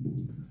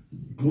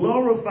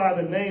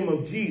 Glorify the name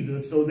of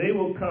Jesus so they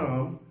will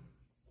come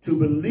to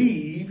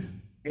believe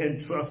and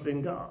trust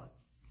in God.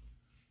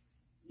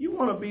 You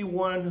want to be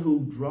one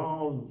who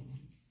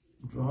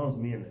draws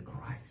men to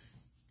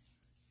Christ.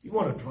 You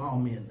want to draw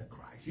men to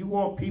Christ. You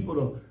want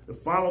people to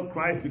follow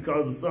Christ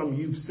because of something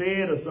you've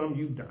said or something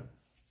you've done.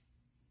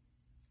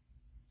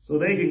 So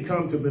they can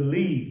come to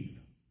believe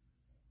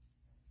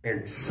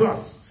and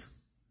trust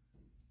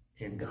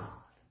in God.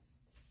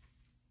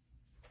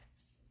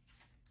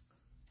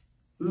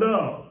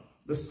 Love,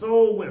 the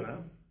soul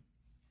winner,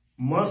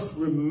 must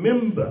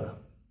remember.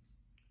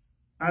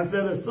 I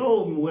said a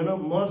soul winner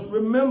must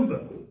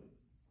remember.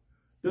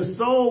 The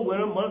soul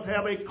winner must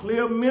have a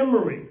clear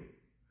memory.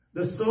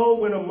 The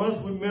soul winner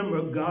must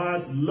remember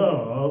God's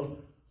loves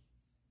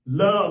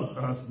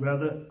us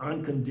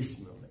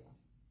unconditionally.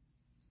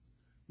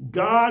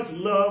 God's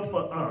love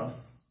for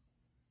us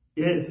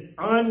is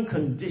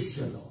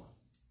unconditional.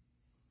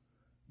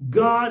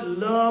 God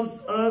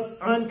loves us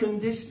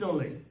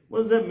unconditionally. What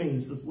does that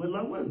mean, Sister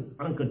Whitlock? What does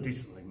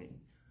unconditionally mean?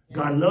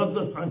 God loves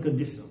us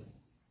unconditionally.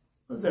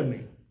 What does that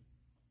mean?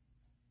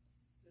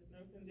 There's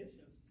no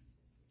conditions.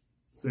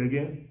 Say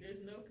again?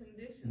 There's no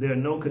conditions. There are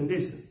no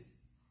conditions.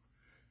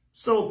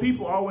 So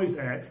people always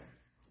ask,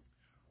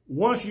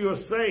 once you're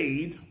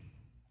saved,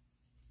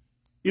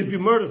 if you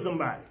murder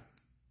somebody,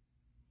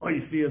 are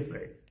you still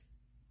saved?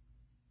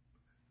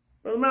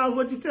 Brother Miles,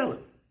 what you tell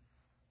him?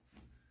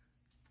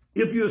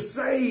 If you're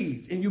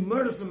saved and you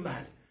murder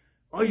somebody,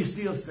 are you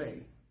still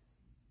saved?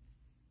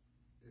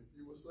 If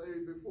you were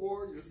saved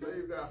before, you're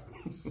saved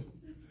afterwards.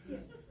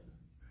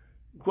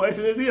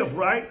 Question is if,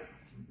 right?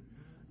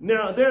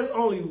 Now, there's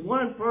only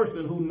one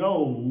person who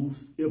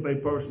knows if a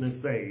person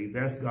is saved.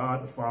 That's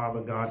God the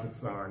Father, God the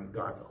Son,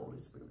 God the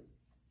Holy Spirit.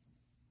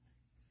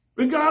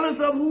 Regardless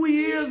of who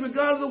he is,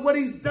 regardless of what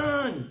he's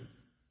done,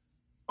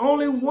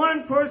 only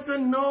one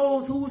person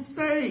knows who's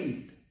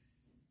saved.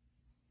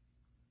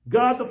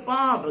 God the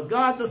Father,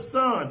 God the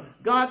Son,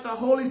 God the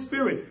Holy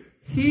Spirit.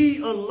 He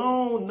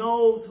alone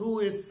knows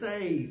who is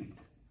saved.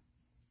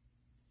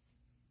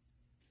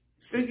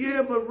 You say,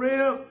 yeah, but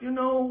Rev,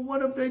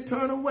 what if they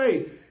turn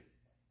away?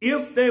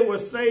 If they were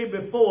saved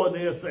before,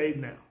 they're saved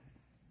now.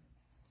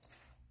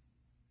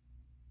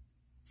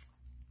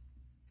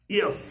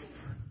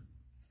 if.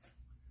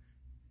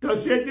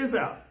 Because check this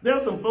out.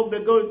 There's some folk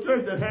that go to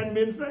church that hadn't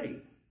been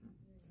saved.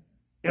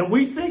 And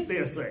we think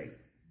they're saved.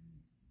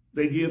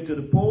 They give to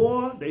the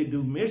poor. They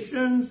do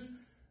missions.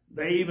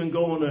 They even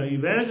go on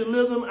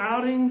evangelism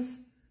outings.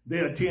 They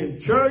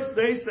attend church.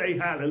 They say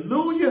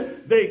hallelujah.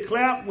 They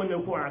clap when the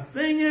choir's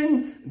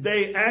singing.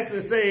 They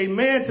actually say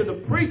amen to the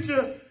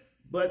preacher,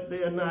 but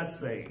they are not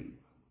saved.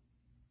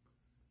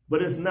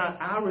 But it's not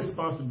our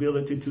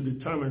responsibility to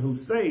determine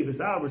who's saved. It's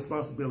our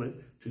responsibility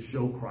to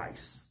show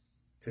Christ,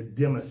 to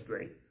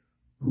demonstrate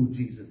who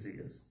Jesus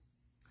is.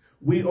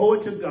 We owe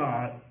it to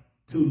God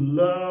to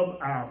love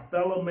our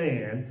fellow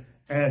man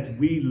as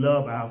we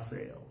love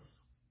ourselves.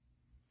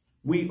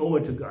 We owe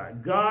it to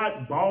God.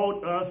 God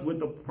bought us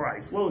with a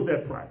price. What was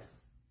that price?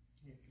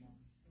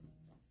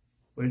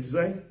 What did you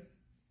say?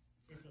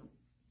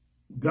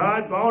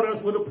 God bought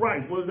us with a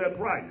price. What is that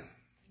price?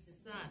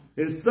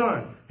 His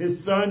son.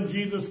 His son,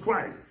 Jesus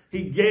Christ.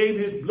 He gave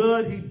his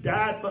blood. He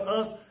died for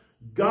us.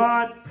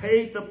 God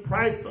paid the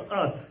price for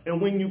us.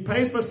 And when you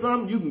pay for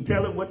something, you can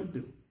tell it what to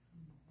do.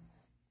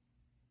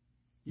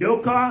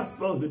 Your car is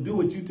supposed to do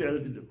what you tell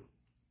it to do.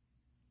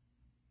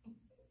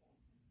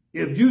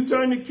 If you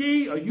turn the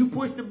key or you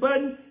push the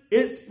button,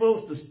 it's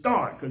supposed to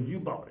start because you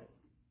bought it.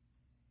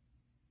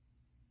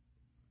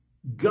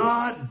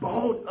 God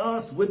bought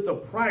us with the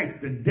price,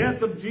 the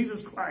death of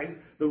Jesus Christ,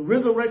 the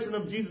resurrection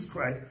of Jesus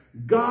Christ.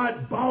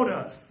 God bought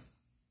us.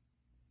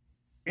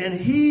 And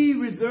he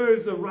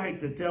reserves the right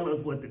to tell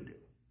us what to do.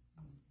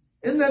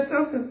 Isn't that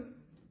something?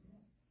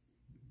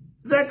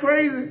 Is that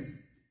crazy?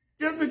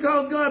 Just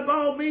because God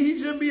bought me, he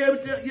shouldn't be able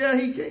to tell. Yeah,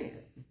 he can.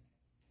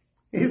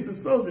 He's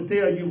supposed to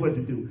tell you what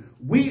to do.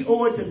 We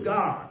owe it to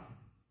God.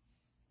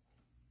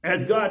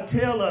 As God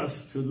tells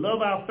us to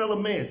love our fellow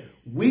man,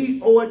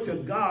 we owe it to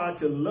God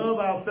to love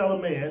our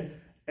fellow man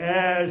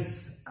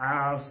as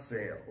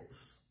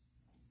ourselves.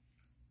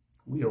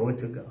 We owe it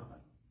to God.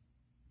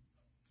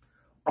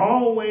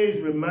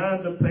 Always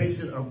remind the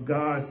patient of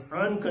God's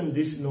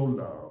unconditional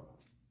love.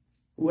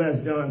 Who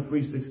has John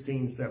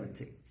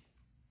 3:16-17?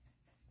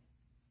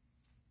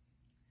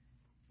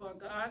 For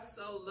God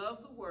so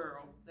loved the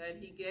world that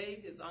he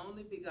gave his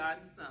only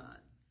begotten Son,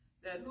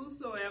 that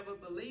whosoever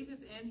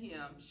believeth in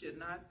him should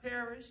not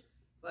perish,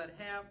 but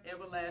have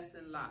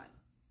everlasting life.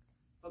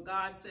 For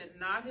God sent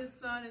not his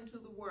Son into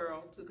the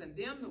world to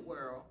condemn the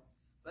world,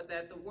 but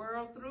that the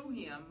world through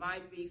him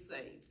might be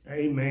saved.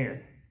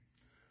 Amen.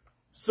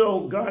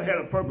 So God had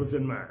a purpose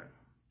in mind,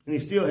 and he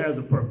still has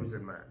a purpose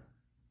in mind.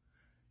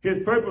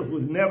 His purpose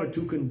was never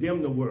to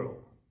condemn the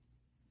world.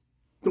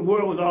 The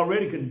world was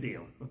already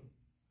condemned.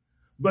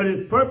 But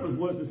his purpose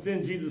was to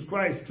send Jesus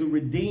Christ to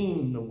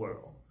redeem the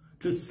world,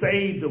 to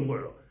save the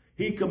world.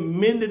 He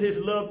commended his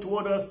love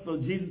toward us for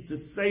Jesus to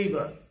save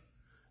us.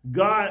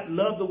 God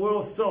loved the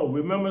world so.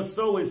 Remember,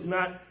 so it's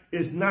not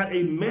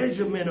a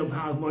measurement of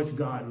how much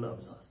God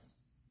loves us.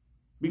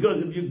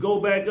 Because if you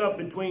go back up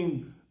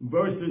between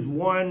verses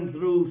 1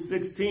 through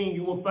 16,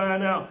 you will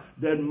find out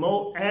that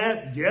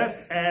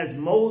just as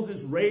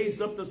Moses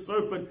raised up the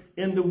serpent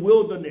in the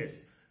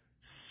wilderness,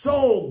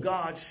 so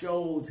God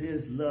shows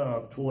his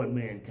love toward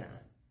mankind.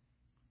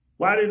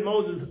 Why did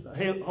Moses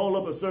hold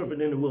up a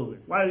serpent in the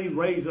wilderness? Why did he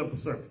raise up a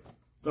serpent?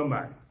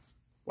 Somebody.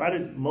 Why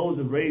did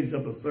Moses raise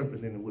up a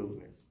serpent in the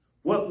wilderness?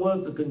 What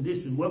was the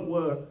condition? What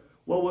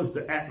was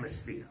the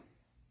atmosphere?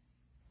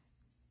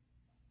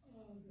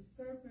 The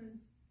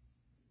serpents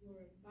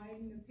were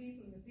biting the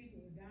people and the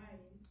people were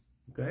dying.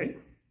 Okay.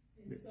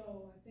 And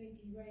so I think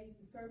he raised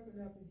the serpent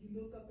up. If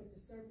you look up at the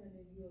serpent,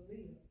 then you'll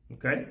live.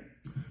 Okay.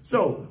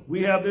 So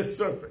we have this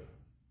serpent,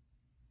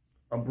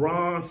 a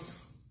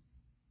bronze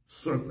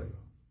serpent,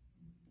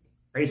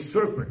 a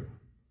serpent.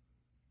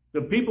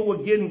 The people were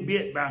getting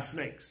bit by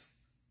snakes.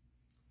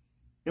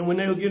 And when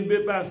they were getting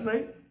bit by a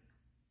snake,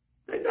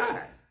 they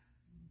died.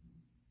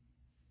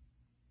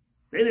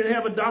 They didn't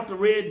have a Dr.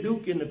 Red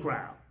Duke in the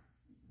crowd.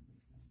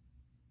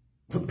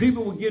 The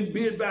people were getting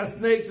bit by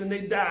snakes and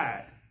they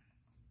died.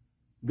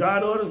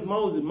 God orders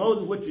Moses,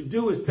 what you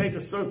do is take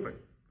a serpent,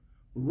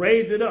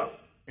 raise it up,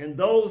 and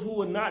those who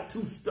were not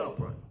too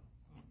stubborn,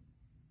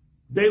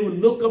 they would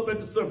look up at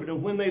the serpent.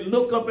 And when they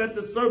look up at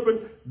the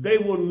serpent, they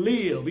will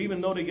live,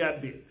 even though they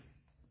got bit.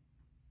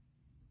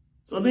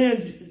 So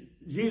then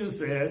Jesus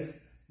says,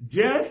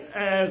 just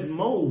as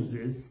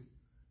Moses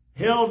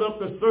held up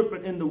the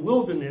serpent in the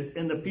wilderness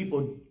and the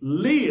people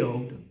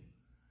lived,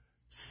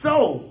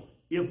 so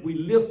if we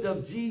lift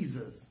up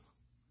Jesus,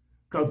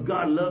 because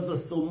God loves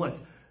us so much,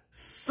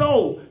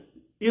 so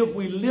if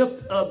we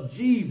lift up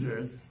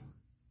Jesus,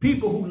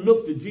 people who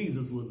look to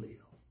Jesus will live.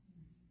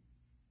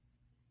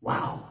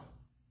 Wow.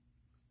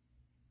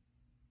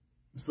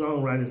 The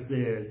songwriter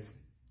says,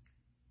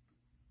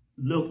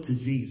 look to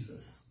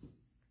Jesus.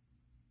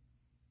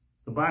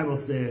 The Bible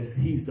says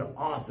he's the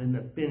author and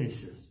the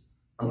finisher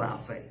of our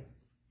faith.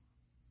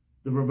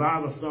 The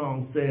revival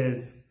song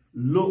says,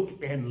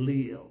 look and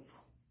live.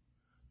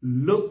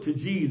 Look to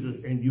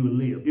Jesus and you will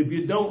live. If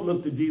you don't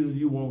look to Jesus,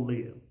 you won't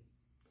live.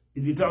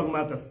 Is he talking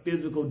about the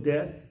physical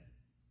death?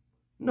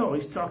 No,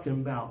 he's talking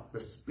about the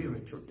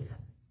spiritual death.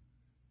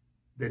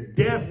 that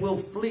death will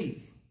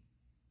flee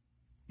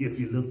if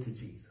you look to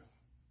Jesus.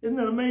 Isn't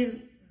that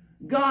amazing?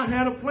 God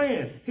had a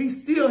plan. He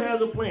still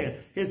has a plan.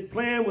 His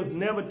plan was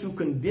never to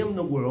condemn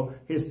the world.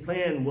 His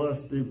plan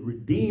was to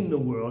redeem the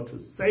world,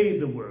 to save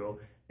the world.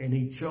 And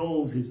he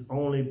chose his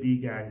only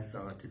begotten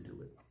son to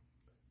do it.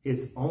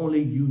 His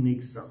only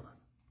unique son.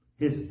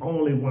 His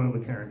only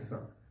one-of-a-kind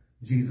son.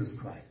 Jesus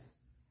Christ.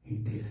 He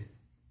did it.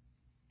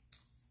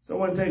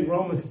 Someone take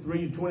Romans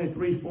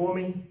 3:23 for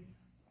me.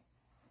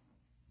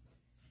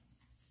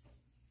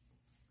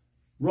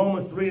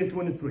 Romans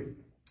 3:23.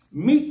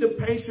 Meet the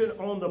patient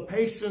on the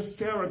patient's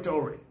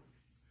territory.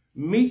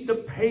 Meet the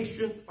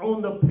patient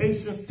on the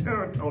patient's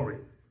territory.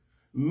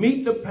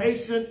 Meet the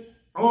patient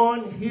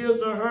on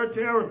his or her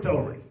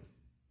territory.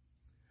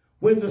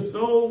 When the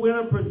soul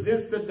winner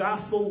presents the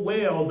gospel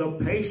well,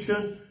 the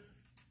patient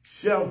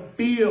shall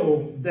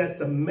feel that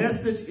the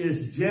message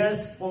is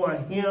just for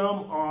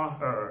him or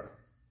her.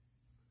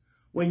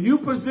 When you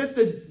present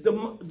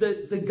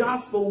the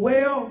gospel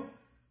well,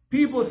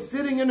 people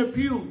sitting in the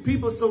pews,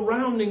 people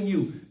surrounding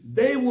you,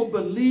 they will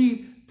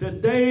believe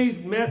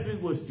today's message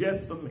was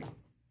just for me.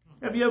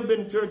 Have you ever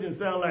been to church and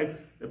sound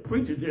like the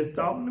preacher just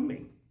talking to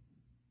me?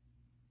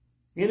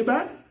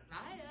 Anybody?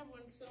 I have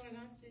one, so and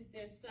I said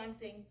there's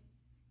something.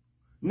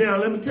 Now,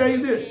 let me tell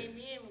you this. Came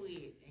in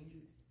with, and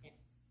you,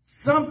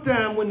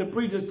 Sometimes when the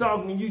preacher's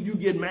talking to you, you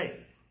get mad.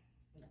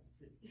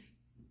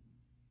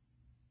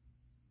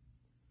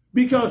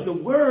 Because the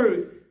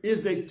word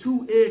is a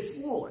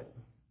two-edged sword.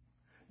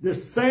 The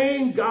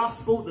same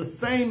gospel, the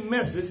same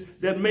message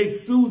that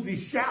makes Susie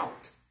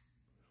shout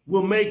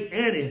will make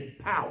Annie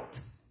pout.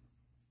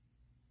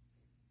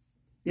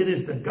 It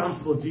is the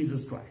gospel of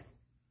Jesus Christ.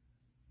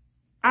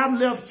 I've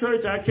left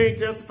church. I can't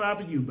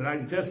testify for you, but I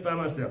can testify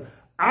myself.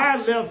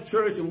 I left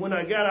church, and when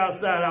I got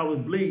outside, I was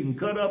bleeding,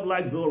 cut up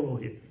like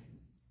Zorro hit me.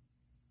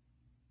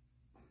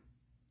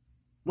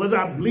 Was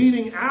I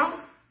bleeding out?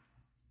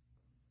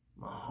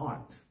 My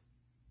heart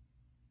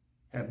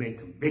had been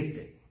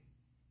convicted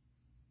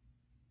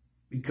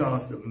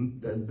because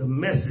the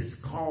message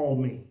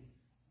called me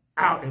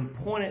out and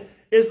pointed.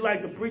 It's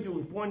like the preacher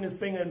was pointing his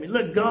finger at me.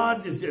 Look,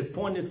 God is just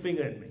pointing his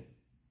finger at me.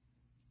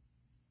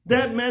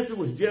 That message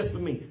was just for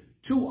me.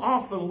 Too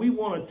often we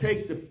want to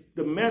take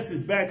the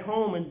message back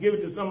home and give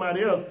it to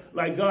somebody else,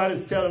 like God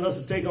is telling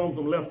us to take on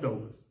some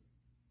leftovers.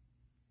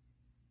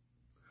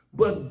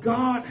 But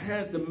God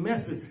has the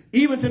message.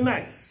 Even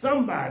tonight,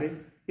 somebody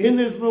in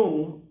this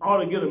room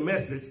ought to get a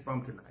message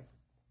from tonight.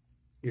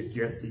 It's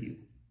just for you.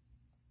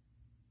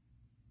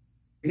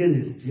 It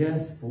is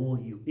just for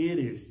you. It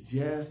is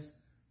just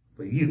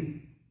for you.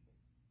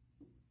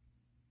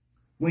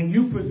 When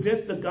you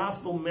present the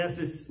gospel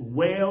message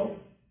well,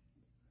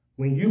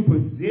 when you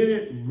present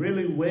it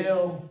really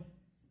well,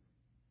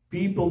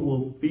 people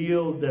will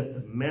feel that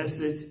the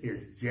message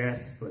is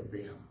just for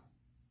them.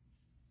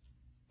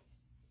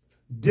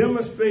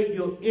 Demonstrate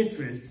your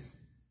interest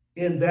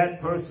in that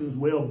person's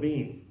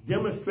well-being.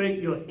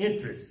 Demonstrate your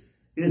interest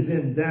is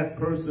in that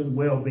person's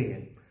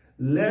well-being.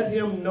 Let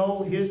him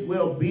know his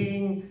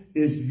well-being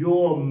is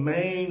your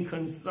main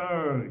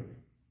concern.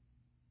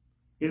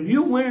 If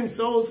you're winning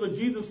souls for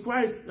Jesus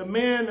Christ, the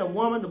man, the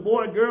woman, the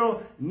boy,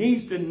 girl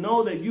needs to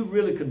know that you're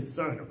really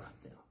concerned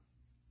about them.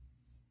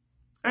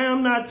 I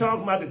am not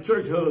talking about the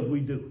church hugs we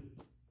do.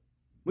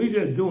 We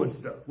just doing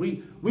stuff.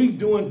 We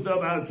doing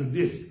stuff out of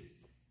tradition.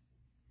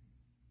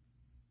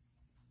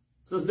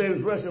 Sister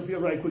Davis, rush up here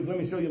right quick. Let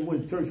me show you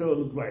what the church hug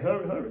looks like.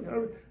 Hurry, hurry,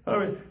 hurry,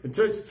 hurry. The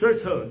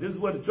church hug. This is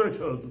what the church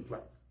hug looks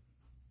like.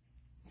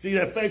 See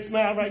that fake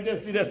smile right there?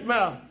 See that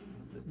smile?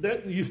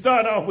 You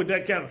start off with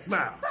that kind of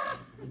smile.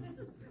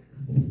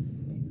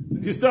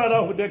 You start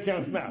off with that kind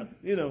of smile.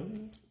 You know.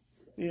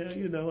 Yeah,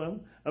 you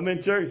know, I'm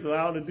in church, so I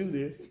ought to do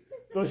this.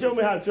 So show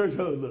me how the church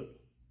hug looks.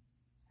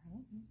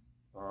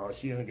 Oh,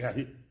 she ain't got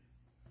it.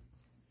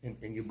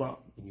 And you bump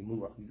and you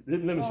move up.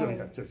 Let me show you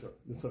how the church hug.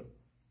 This hug.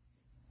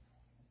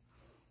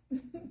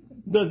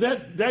 Does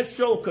that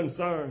show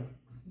concern?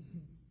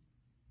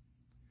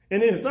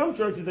 And in some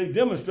churches, they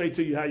demonstrate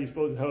to you how you're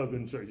supposed to hug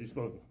in church. You're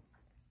supposed to.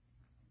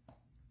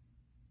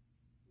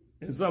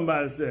 And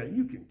somebody said,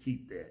 you can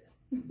keep that.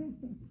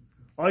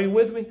 Are you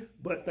with me?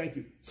 But thank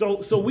you.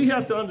 So we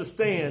have to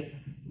understand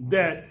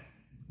that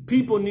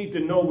people need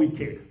to know we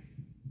care.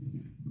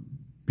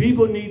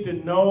 People need to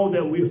know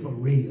that we're for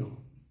real.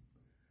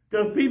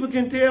 Because people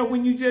can tell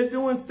when you're just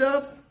doing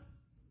stuff,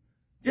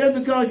 just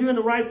because you're in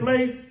the right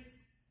place.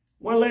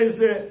 One lady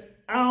said,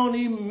 I don't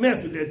even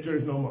mess with that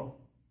church no more.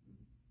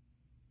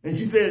 And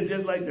she said it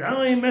just like that. I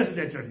don't even mess with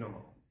that church no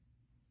more.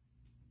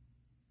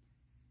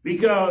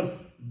 Because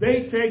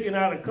they taken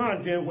out of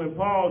content when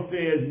Paul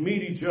says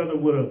meet each other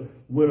with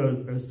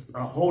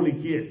a holy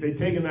kiss. They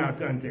taken out of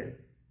content.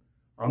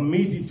 Or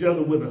meet each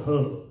other with a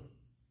hug.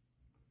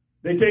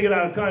 They take it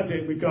out of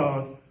context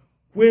because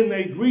when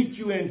they greet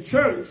you in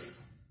church,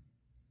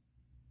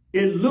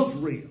 it looks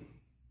real.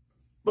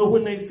 But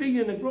when they see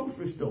you in the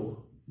grocery store,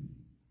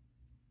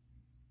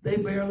 they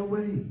barely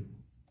wave.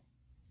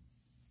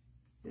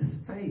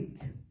 It's fake.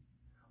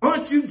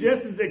 Aren't you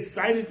just as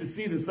excited to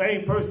see the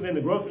same person in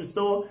the grocery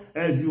store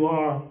as you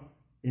are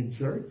in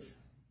church?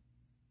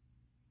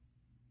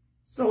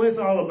 So it's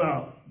all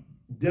about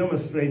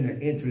demonstrating the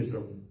interest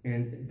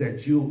and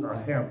that you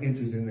have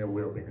interest in their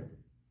well-being.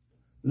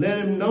 Let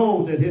him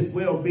know that his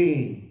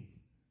well-being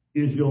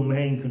is your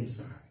main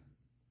concern.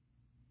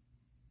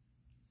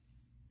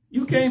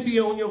 You can't be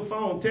on your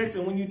phone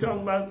texting when you're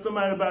talking about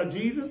somebody about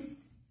Jesus.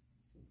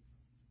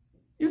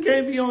 You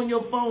can't be on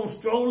your phone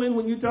strolling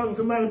when you're talking to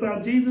somebody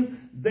about Jesus.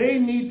 They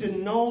need to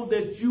know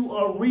that you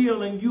are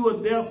real and you are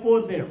there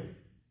for them.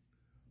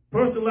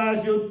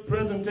 Personalize your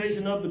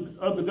presentation of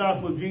the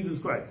gospel of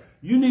Jesus Christ.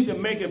 You need to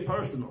make it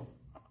personal.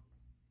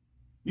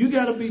 You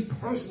got to be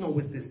personal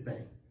with this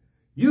thing.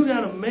 You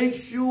got to make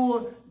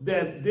sure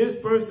that this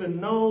person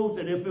knows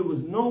that if it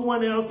was no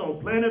one else on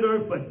planet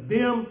Earth but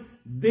them,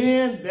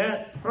 then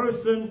that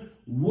person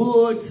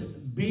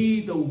would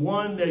be the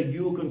one that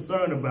you're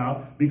concerned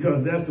about,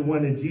 because that's the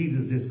one that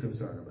Jesus is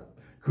concerned about.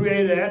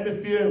 Create an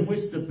atmosphere in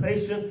which the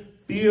patient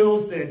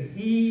feels that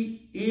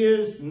he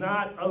is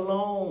not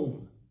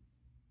alone.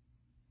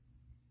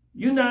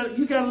 You got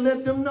to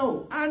let them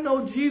know, I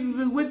know Jesus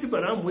is with you,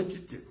 but I'm with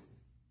you too.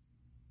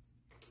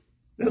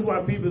 That's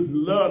why people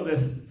love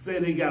to say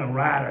they got a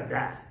ride or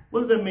die.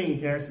 What does that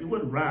mean, Ashley?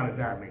 What does ride or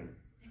die mean?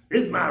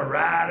 It's my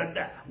ride or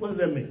die. What does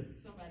that mean?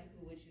 Somebody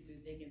who with you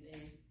through thick and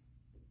thin.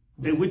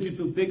 They with you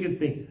through thick and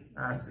thin.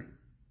 I see.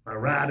 My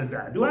ride or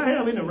die. Do I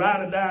have any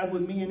ride or dies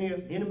with me in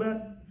here? Anybody?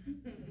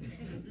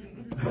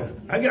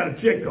 I got to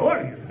check the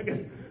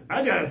audience.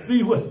 I got to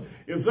see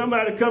if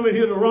somebody coming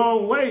here the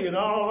wrong way and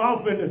all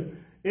off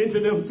into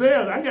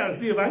themselves. I got to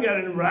see if I got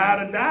any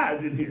ride or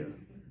dies in here.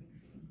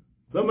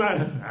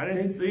 Somebody, I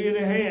didn't see any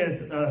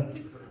hands.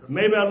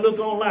 Maybe I look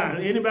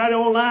online. Anybody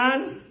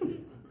online?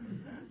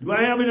 Do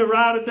I have any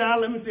ride or die?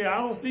 Let me see. I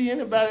don't see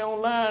anybody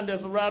online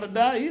that's a ride or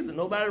die either.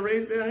 Nobody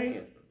raised their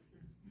hand.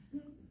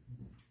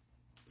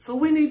 So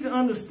we need to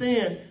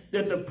understand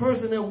that the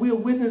person that we're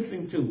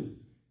witnessing to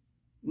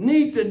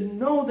need to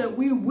know that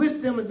we're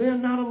with them and they're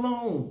not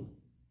alone.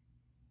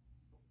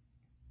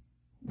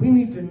 We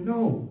need to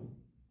know.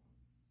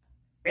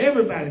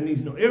 Everybody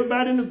needs to know.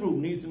 Everybody in the group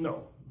needs to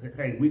know.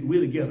 Hey,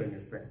 we're together in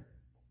this thing.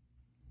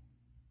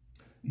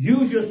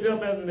 Use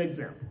yourself as an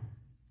example.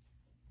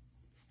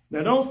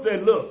 Now, don't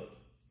say, look,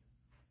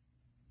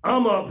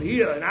 I'm up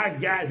here and I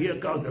got here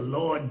because the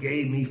Lord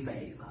gave me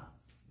favor.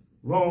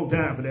 Wrong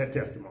time for that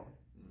testimony.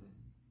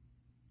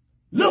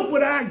 Look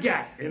what I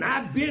got, and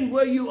I've been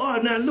where you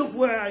are. Now look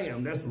where I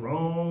am. That's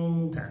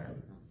wrong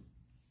time.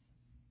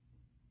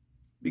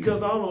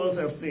 Because all of us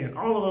have sinned.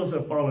 All of us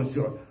have fallen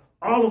short.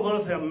 All of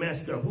us have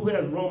messed up. Who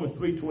has Romans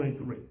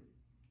 3:23?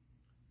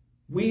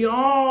 We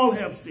all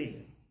have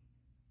sinned.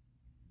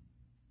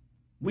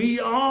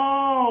 We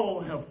all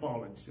have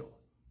fallen short.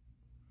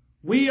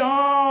 We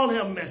all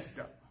have messed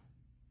up.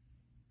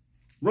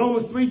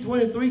 Romans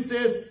 3:23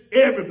 says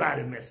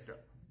everybody messed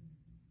up.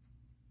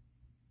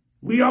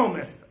 We all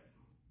messed up.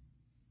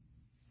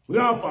 We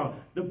all fall.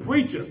 The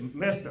preacher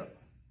messed up.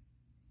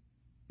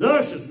 The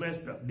ushers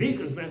messed up.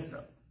 Deacons messed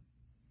up.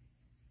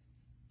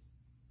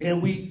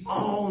 And we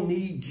all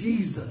need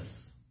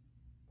Jesus.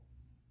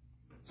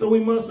 So we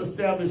must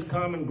establish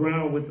common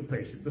ground with the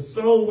patient. The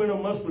soul winner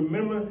must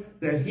remember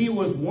that he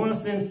was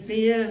once in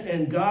sin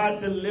and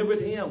God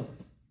delivered him.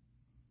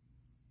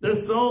 The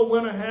soul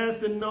winner has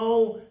to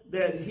know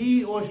that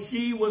he or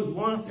she was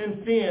once in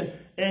sin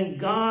and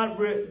God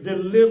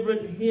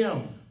delivered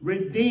him,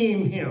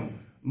 redeemed him,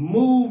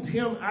 moved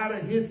him out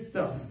of his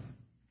stuff.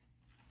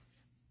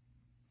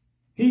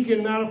 He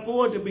cannot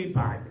afford to be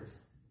pious.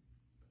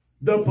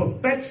 The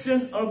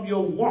perfection of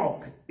your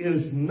walk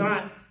is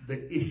not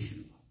the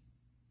issue.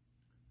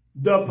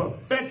 The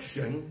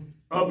perfection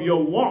of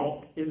your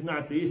walk is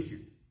not the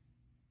issue.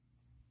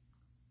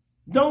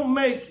 Don't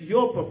make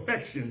your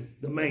perfection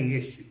the main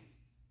issue.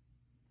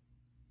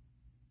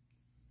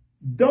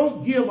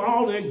 Don't give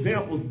all the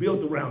examples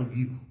built around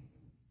you.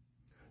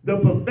 The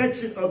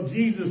perfection of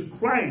Jesus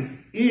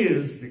Christ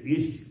is the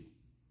issue.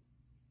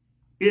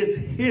 It's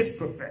his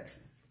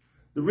perfection.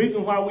 The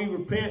reason why we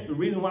repent, the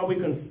reason why we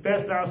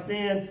confess our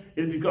sin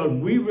is because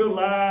we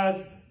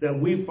realize that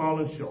we've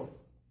fallen short.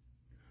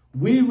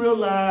 We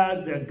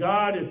realize that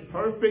God is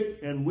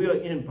perfect and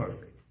we're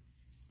imperfect.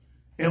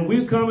 And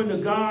we're coming to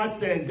God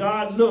saying,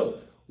 God,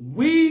 look,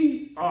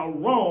 we are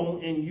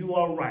wrong and you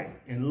are right.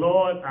 And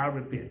Lord, I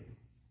repent.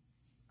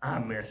 I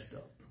messed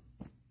up.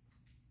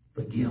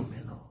 Forgive me,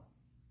 Lord.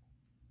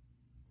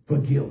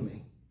 Forgive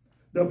me.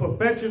 The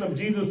perfection of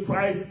Jesus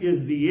Christ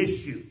is the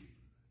issue.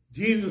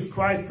 Jesus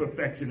Christ's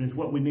perfection is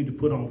what we need to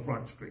put on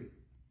Front Street.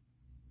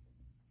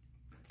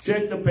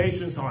 Check the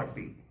patient's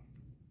heartbeat.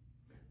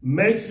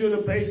 Make sure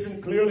the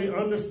patient clearly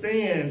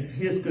understands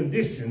his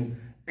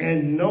condition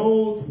and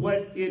knows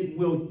what it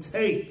will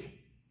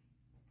take,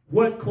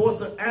 what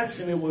course of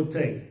action it will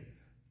take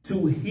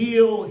to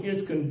heal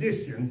his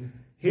condition,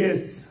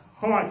 his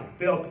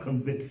heartfelt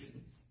convictions.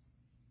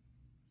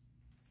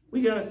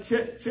 We got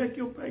to check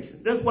your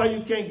patient. That's why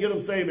you can't get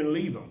them saved and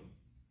leave them.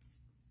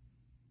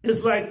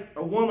 It's like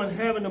a woman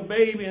having a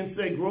baby and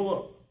say, grow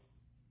up.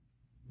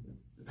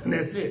 And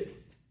that's it.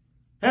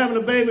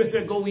 Having a baby and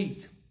say, go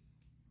eat.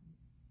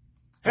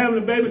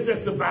 Having a baby and say,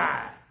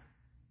 survive.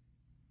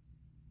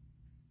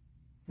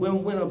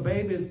 When a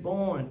baby is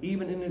born,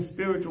 even in his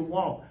spiritual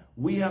walk,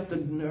 we have to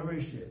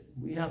nourish it.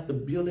 We have to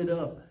build it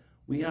up.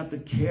 We have to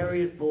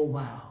carry it for a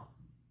while.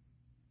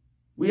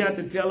 We have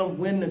to tell them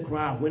when to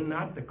cry, when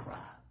not to cry.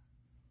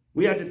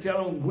 We have to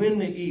tell them when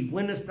to eat,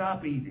 when to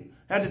stop eating.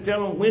 Have to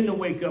tell them when to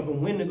wake up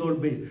and when to go to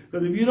bed.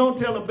 Because if you don't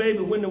tell a baby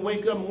when to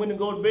wake up and when to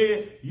go to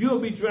bed, you'll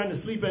be trying to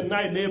sleep at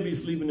night and they'll be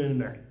sleeping in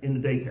the night, in the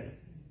daytime.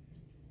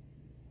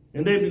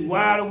 And they'll be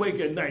wide awake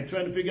at night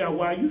trying to figure out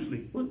why you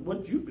sleep.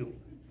 What you do?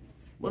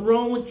 What's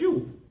wrong with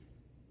you?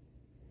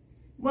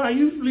 Why are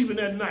you sleeping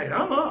at night?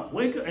 I'm up.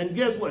 Wake up. And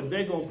guess what?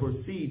 They're going to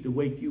proceed to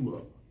wake you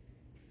up.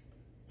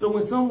 So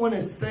when someone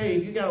is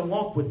saved, you got to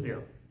walk with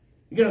them.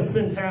 You got to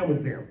spend time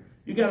with them.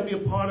 You got to be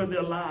a part of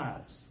their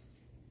lives.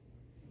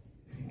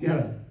 You got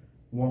to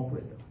walk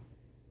with them.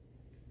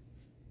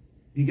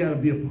 You got to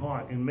be a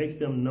part and make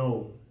them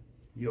know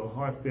your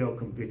heartfelt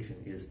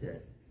conviction is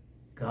that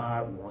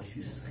God wants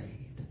you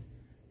saved.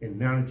 And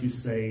now that you're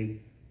saved,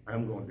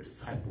 I'm going to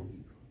disciple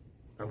you.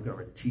 I'm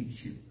going to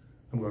teach you.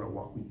 I'm going to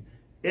walk with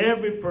you.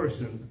 Every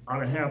person ought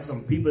to have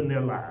some people in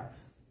their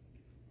lives.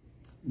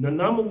 The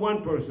number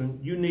one person,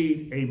 you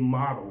need a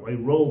model, a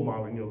role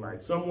model in your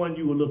life, someone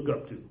you will look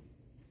up to.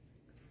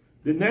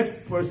 The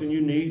next person you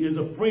need is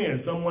a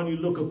friend, someone you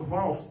look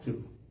across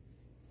to.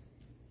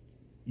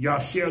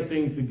 Y'all share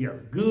things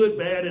together, good,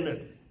 bad, and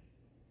ugly.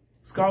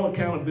 It's called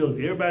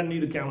accountability. Everybody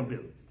needs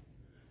accountability.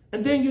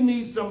 And then you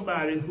need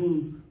somebody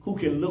who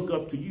can look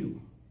up to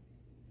you.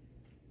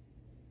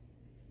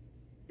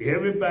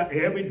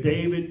 Every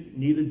David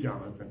needs a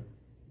Jonathan,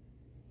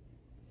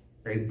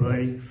 a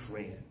buddy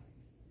friend.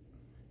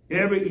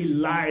 Every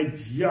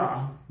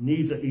Elijah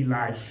needs an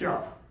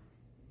Elisha,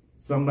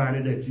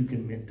 somebody that you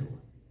can mentor.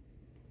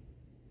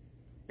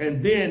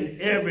 And then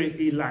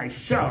every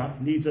Elisha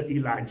needs an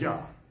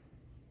Elijah,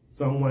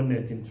 someone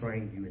that can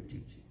train you and teach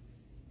you.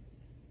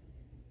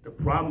 The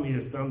problem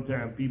is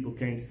sometimes people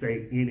can't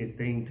say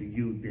anything to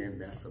you, then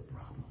that's a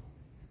problem.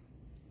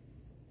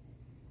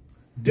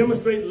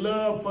 Demonstrate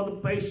love for the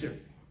patient.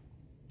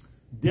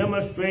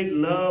 Demonstrate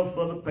love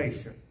for the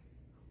patient.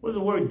 What does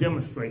the word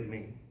demonstrate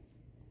mean?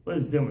 What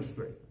does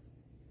demonstrate?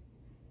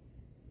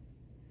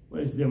 What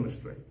does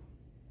demonstrate?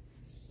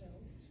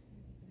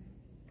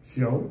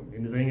 Show.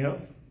 Anything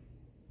else?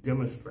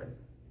 Demonstrate.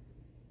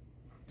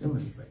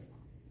 Demonstrate.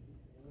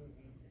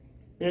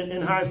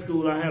 In high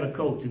school, I had a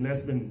coach, and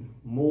that's been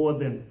more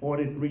than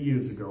 43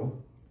 years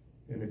ago.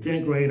 In the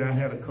 10th grade, I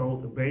had a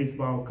coach, a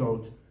baseball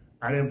coach.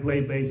 I didn't play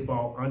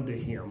baseball under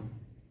him,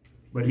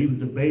 but he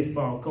was a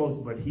baseball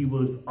coach, but he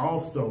was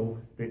also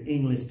the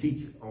English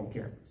teacher on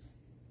campus.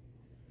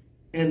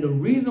 And the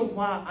reason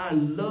why I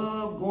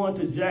love going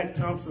to Jack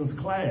Thompson's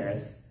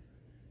class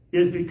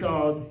is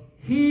because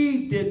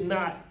he did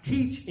not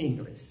teach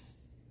English.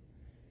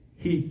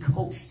 He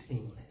coached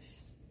English.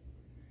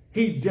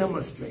 He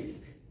demonstrated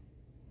it.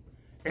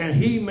 And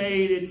he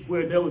made it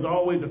where there was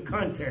always a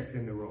contest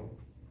in the room.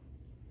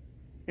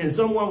 And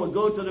someone would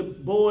go to the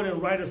board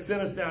and write a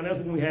sentence down. That's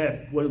when we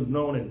had what was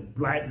known as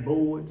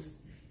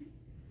blackboards,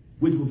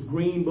 which was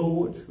green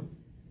boards.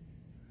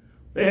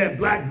 They had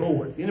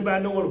blackboards.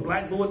 Anybody know what a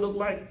blackboard looked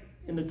like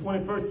in the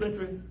 21st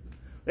century?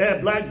 They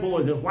had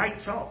blackboards and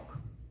white chalk.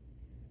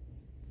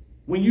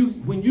 When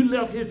you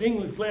left his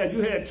English class,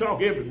 you had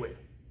chalk everywhere.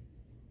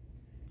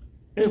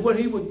 And what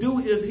he would do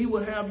is he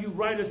would have you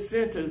write a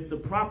sentence the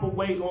proper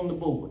way on the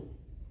board.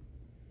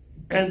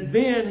 And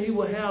then he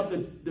would have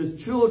the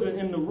children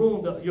in the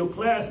room, your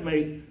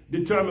classmates,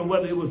 determine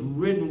whether it was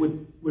written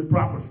with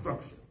proper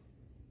structure,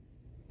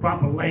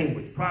 proper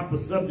language, proper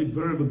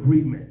subject-verb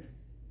agreement.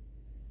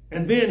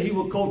 And then he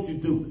would coach you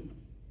through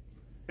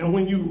it. And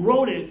when you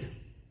wrote it,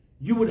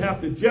 you would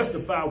have to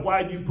justify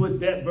why you put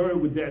that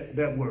verb with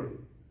that word.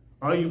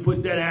 Or you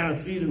put that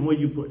antecedent where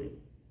you put it.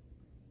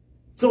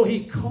 So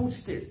he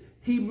coached it.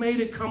 He made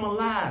it come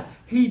alive.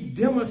 He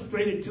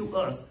demonstrated to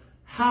us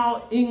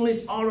how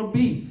English ought to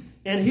be.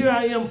 And here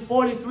I am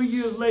 43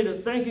 years later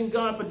thanking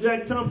God for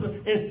Jack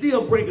Thompson and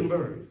still breaking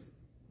verbs.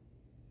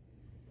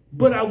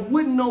 But I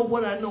wouldn't know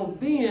what I know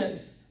then,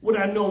 what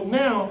I know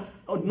now,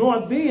 nor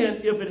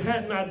then if it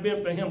had not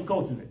been for him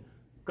coaching it.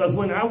 Because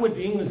when I went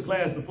to English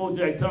class before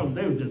Jack Thompson,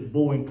 they were just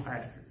boring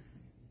classes.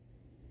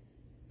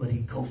 But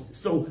he coached it.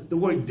 So the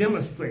word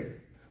demonstrate.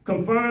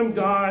 Confirm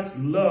God's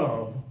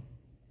love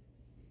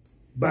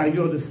by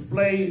your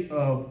display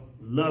of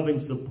loving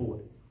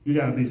support. You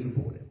got to be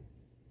supportive.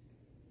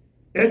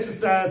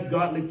 Exercise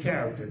godly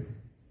character.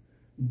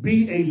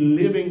 Be a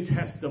living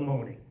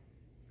testimony.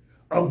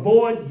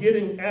 Avoid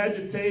getting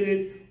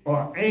agitated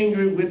or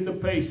angry with the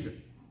patient.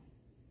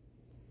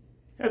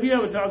 Have you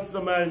ever talked to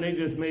somebody and they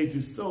just made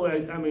you so,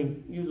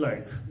 you're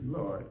like,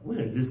 Lord, when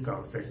is this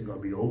conversation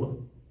going to be over?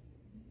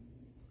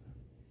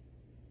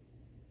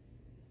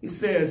 He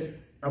says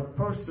a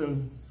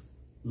person's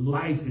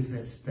life is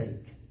at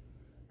stake.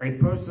 A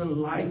person's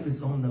life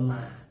is on the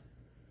line.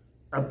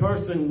 a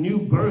person's new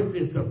birth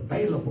is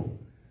available.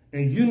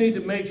 And you need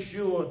to make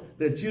sure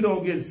that you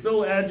don't get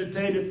so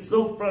agitated,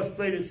 so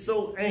frustrated,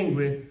 so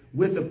angry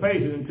with the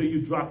patient until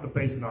you drop the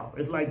patient off.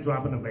 It's like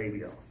dropping a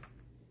baby off.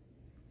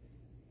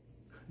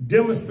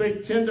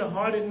 Demonstrate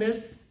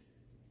tenderheartedness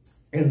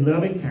and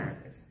loving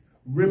kindness.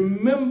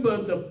 Remember,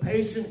 the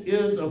patient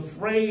is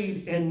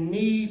afraid and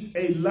needs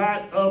a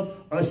lot of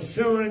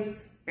assurance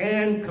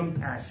and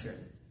compassion.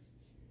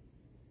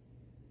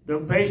 The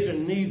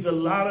patient needs a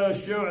lot of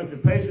assurance. The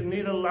patient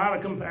needs a lot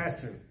of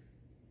compassion.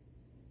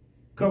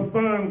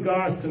 Confirm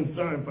God's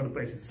concern for the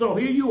patient. So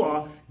here you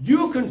are.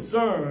 You're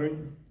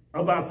concerned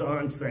about the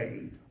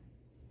unsaved.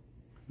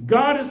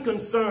 God is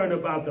concerned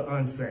about the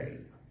unsaved.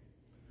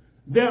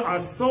 There are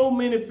so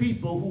many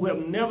people who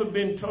have never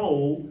been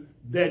told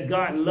that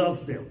God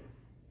loves them.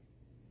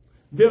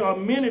 There are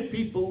many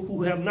people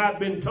who have not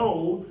been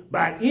told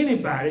by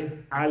anybody,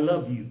 I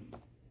love you.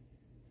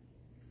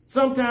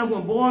 Sometimes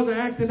when boys are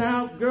acting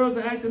out, girls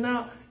are acting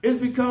out, it's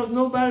because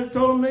nobody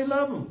told them they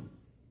love them.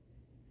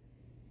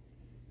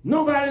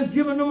 Nobody's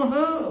given them a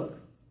hug.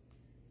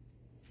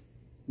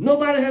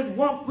 Nobody has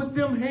walked with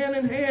them hand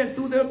in hand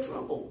through their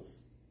troubles.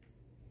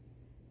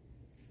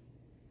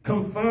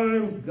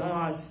 Confirms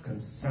God's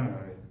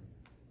concern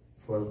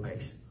for the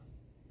patient.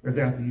 That's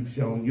after you've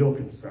shown your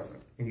concern.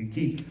 And you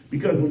keep,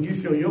 because when you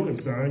show your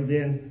concern,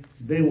 then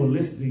they will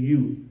listen to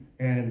you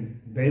and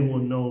they will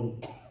know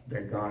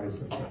that God is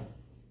concerned.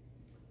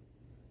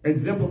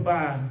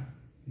 Exemplify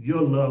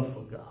your love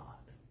for God.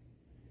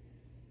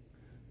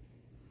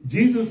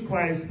 Jesus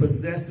Christ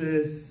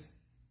possesses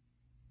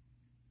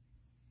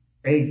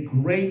a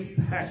great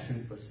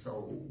passion for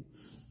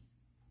souls.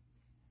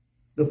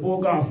 The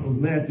four Gospels,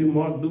 Matthew,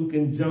 Mark, Luke,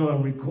 and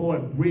John,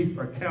 record brief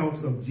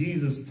accounts of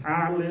Jesus'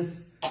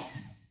 tireless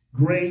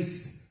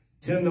grace,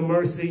 tender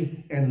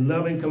mercy, and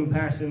loving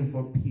compassion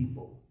for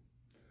people.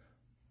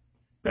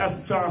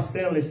 Pastor Charles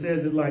Stanley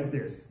says it like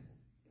this: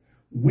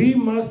 we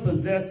must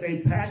possess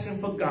a passion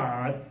for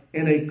God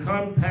and a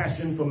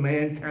compassion for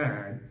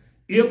mankind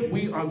if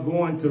we are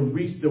going to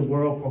reach the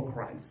world for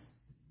Christ.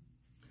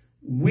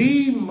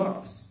 We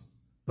must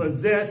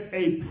possess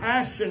a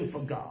passion for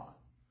God,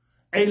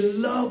 a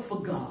love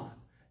for God,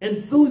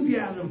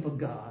 enthusiasm for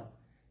God,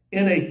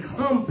 and a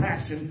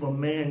compassion for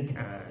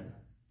mankind.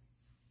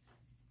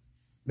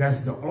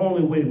 That's the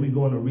only way we're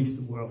going to reach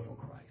the world for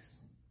Christ.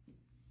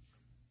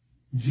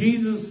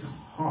 Jesus'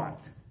 heart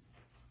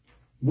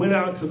went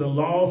out to the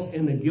lost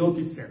and the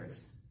guilty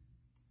sinners.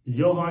 Is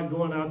your heart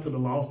going out to the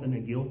lost and the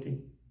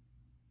guilty?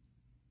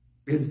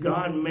 Is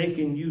God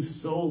making you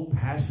so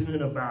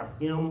passionate about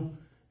him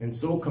and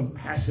so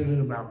compassionate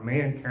about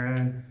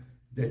mankind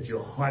that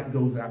your heart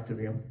goes out to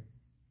them?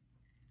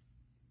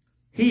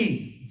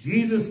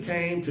 Jesus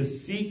came to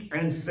seek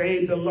and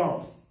save the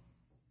lost.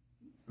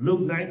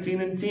 Luke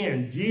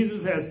 19:10,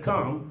 Jesus has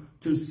come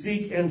to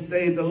seek and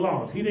save the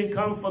lost. He didn't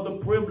come for the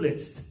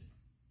privileged.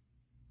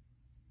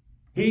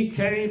 He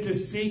came to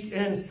seek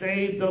and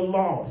save the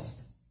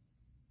lost.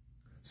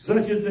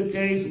 Such is the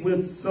case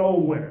with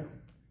soul winner.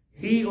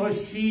 He or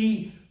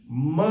she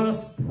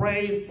must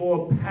pray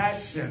for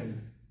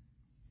passion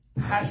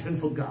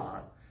for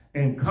God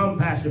and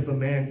compassion for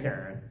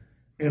mankind,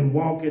 and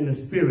walk in the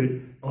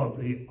spirit of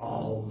the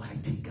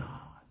Almighty God.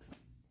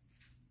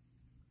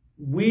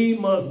 We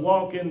must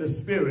walk in the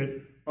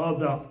spirit of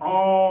the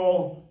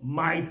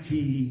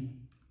Almighty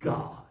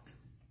God.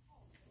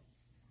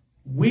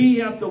 We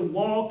have to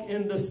walk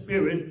in the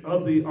spirit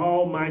of the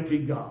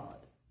Almighty God.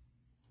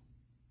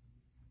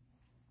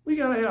 We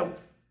got to have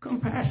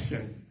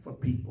compassion for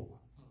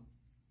people.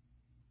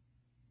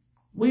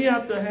 We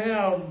have to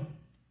have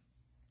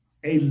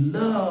a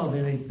love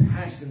and a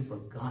passion for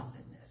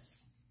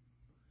godliness.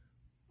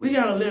 We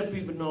got to let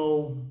people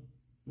know,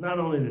 not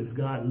only does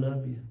God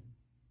love you,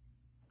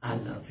 I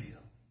love you.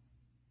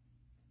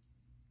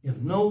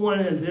 If no one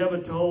has ever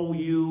told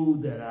you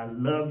that I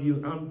love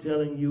you, I'm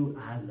telling you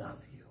I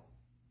love you.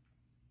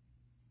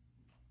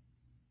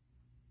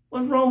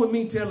 What's wrong with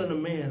me telling a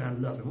man I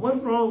love him?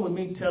 What's wrong with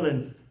me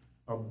telling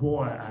a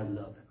boy I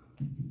love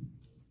him?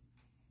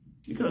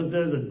 Because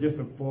there's a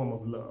different form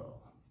of love.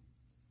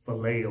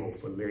 Phileo,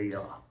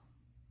 philia,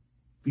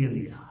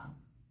 philia.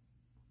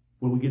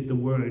 Where we get the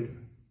word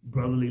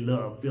brotherly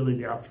love,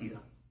 Philadelphia.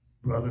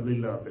 Brotherly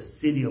love, the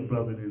city of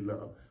brotherly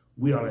love.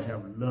 We ought to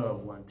have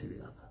love one to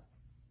the other.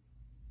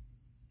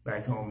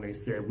 Back home they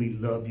said, we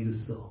love you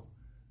so.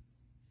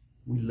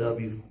 We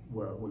love you,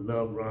 well,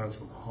 love runs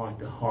from heart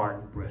to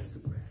heart and breast to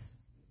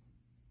breast.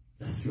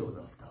 That's your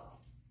love, God.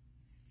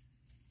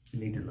 You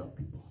need to love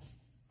people.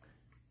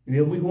 And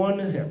if we go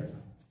into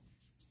heaven,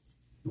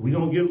 if we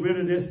don't get rid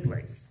of this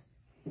place,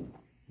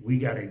 we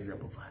got to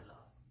exemplify love.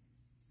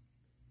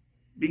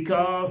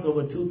 Because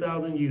over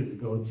 2,000 years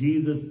ago,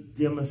 Jesus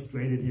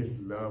demonstrated his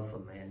love for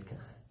mankind.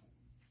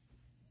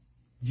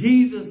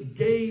 Jesus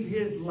gave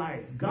his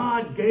life.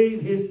 God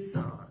gave his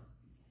son.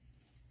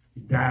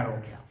 He died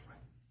on Calvary.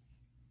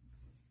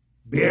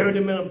 Buried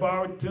him in a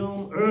borrowed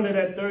tomb. Early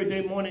that third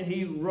day morning,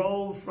 he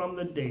rose from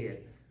the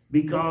dead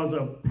because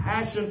of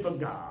passion for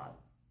God,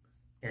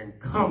 and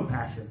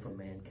compassion for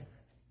mankind.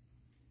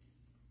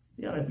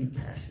 We got to be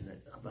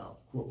passionate about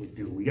what we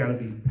do. We got to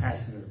be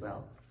passionate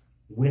about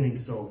winning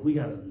souls. We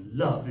got to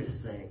love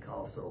this thing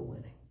called soul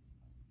winning.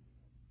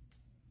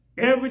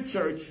 Every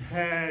church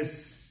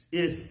has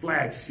its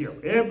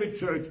flagship. Every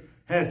church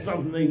has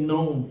something they're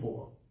known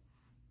for.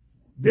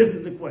 This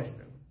is the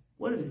question.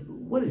 What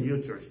is your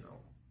church known?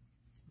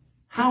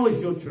 How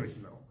is your church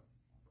known?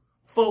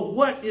 For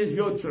what is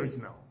your church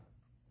known?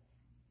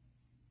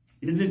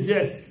 Is it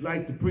just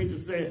like the preacher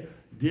said,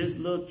 this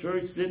little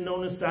church sitting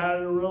on the side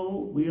of the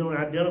road? We don't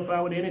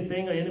identify with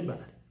anything or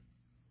anybody.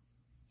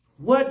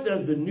 What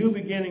does the New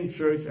Beginning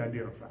Church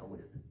identify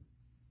with?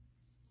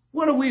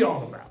 What are we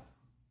all about?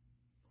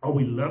 Are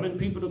we loving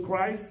people to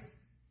Christ?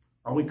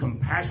 Are we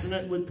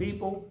compassionate with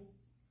people?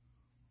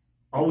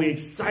 Are we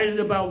excited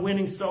about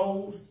winning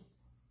souls?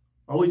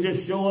 Or we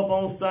just show up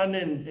on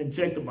Sunday and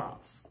check the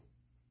box?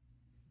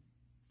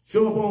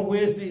 Show up on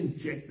Wednesday and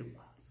check the box.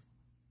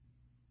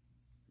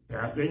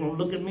 Pastor ain't gonna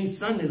look at me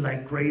Sunday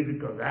like crazy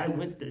because I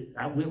went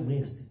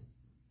Wednesday.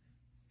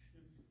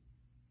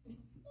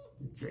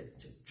 Check.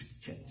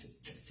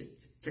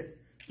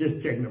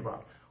 Just checking the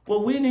box.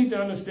 What we need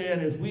to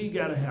understand is we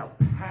got to have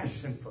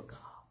passion for God.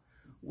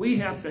 We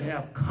have to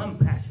have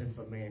compassion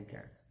for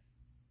mankind.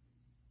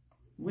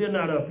 We're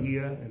not up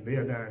here and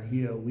they're down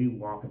here. We're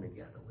walking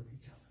together with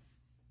each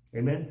other.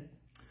 Amen?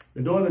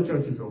 The door of the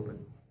church is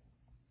open.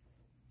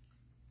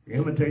 The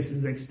invitation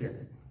is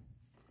extended.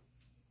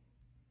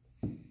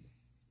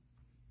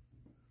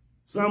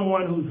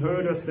 Someone who's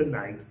heard us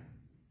tonight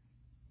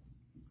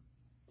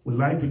would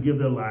like to give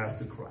their lives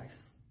to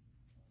Christ.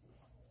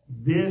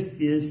 This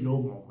is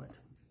your moment.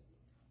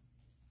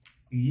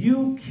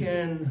 You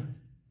can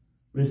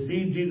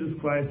receive Jesus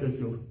Christ as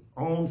your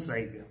own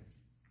Savior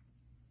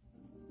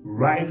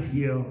right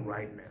here,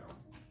 right now.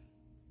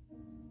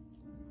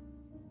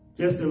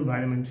 Just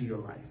invite him into your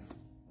life.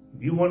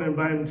 If you want to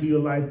invite him into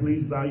your life,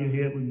 please bow your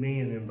head with me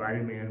and invite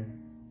him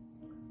in.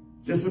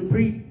 Just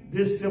repeat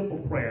this simple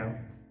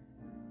prayer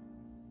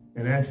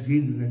and ask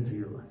Jesus into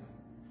your life.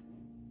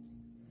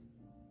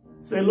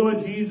 Say,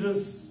 Lord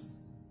Jesus,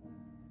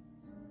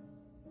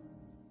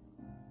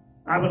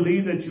 I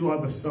believe that you are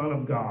the Son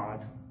of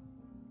God.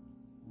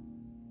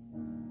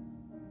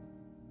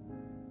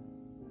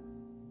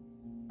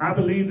 I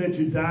believe that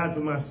you died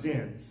for my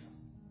sins.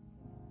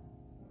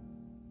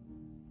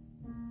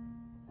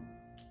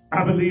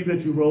 I believe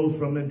that you rose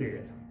from the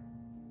dead.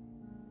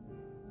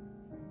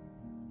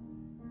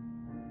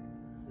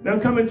 Now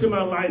come into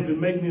my life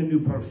and make me a new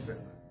person.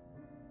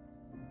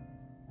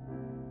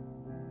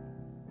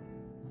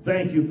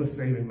 Thank you for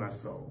saving my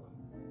soul.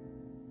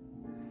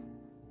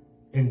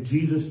 In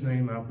Jesus'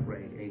 name I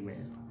pray,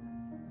 amen.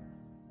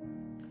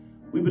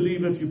 We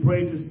believe if you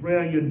prayed this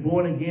prayer, you're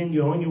born again,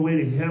 you're on your way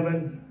to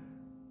heaven.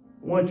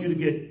 I want you to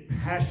get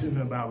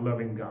passionate about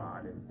loving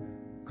God and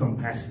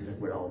compassionate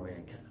with all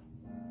mankind.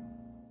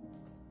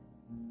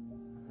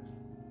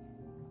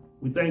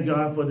 We thank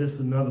God for this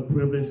another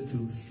privilege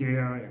to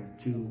share and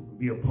to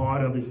be a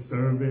part of his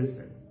service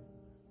and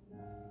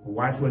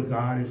watch what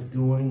God is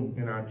doing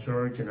in our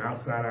church and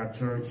outside our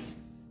church.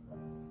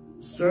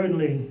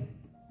 Certainly,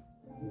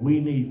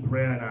 we need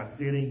prayer in our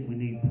city. We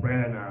need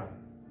prayer in our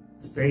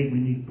state. We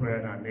need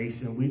prayer in our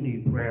nation. We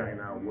need prayer in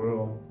our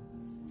world.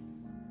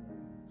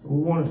 So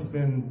we want to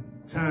spend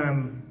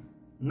time,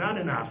 not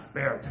in our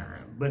spare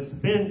time, but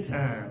spend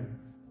time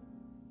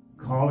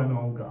calling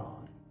on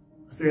God.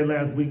 I said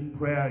last week,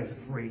 prayer is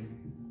free.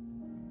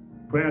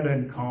 Prayer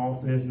doesn't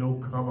cost. There's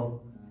no cover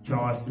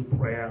charge to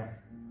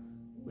prayer.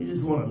 We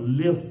just want to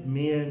lift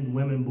men,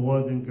 women,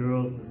 boys, and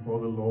girls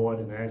before the Lord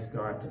and ask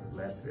God to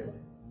bless it.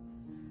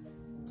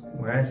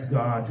 We ask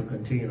God to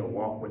continue to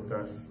walk with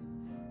us.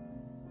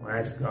 We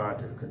ask God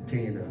to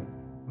continue to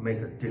make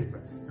a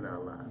difference in our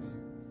lives.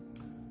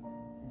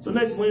 So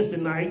next Wednesday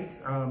night,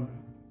 I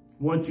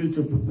want you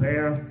to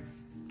prepare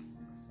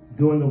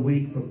during the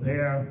week.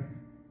 Prepare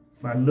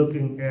by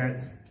looking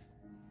at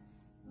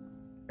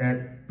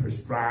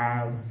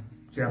Pstr,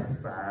 chapter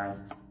 5.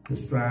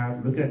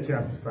 Pstr, look at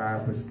chapter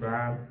 5,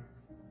 Pstr.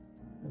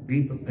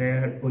 Be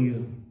prepared for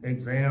your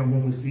exam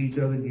when we see each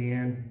other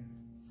again.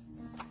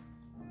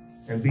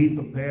 And be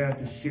prepared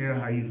to share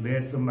how you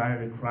led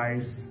somebody to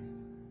Christ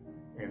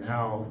and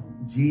how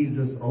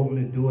Jesus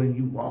opened the door and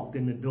you walked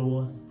in the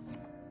door.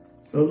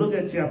 So look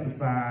at chapter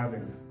 5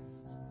 and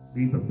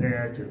be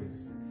prepared to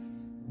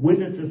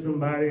witness to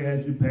somebody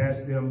as you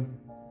pass them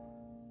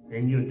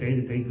in your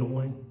day-to-day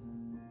going.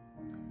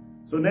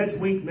 So next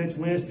week, next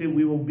Wednesday,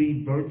 we will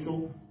be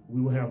virtual.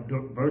 We will have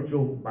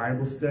virtual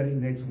Bible study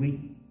next week.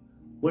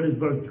 What is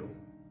virtual?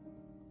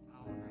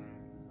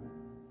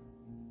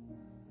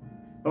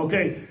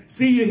 Okay,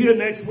 see you here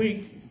next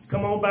week.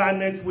 Come on by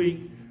next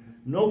week.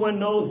 No one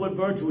knows what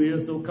virtual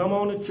is, so come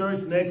on to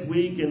church next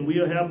week and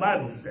we'll have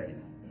Bible study.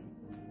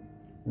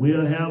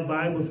 We'll have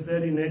Bible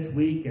study next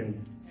week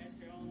and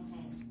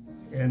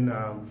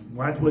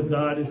watch what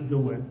God is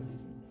doing.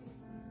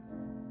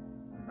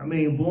 I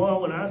mean, boy,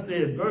 when I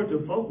said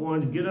virtual, folk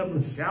wanted to get up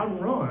and shout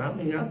and run. I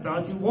mean, I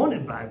thought you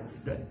wanted Bible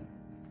study.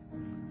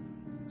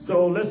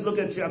 So let's look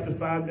at chapter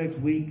 5 next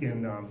week,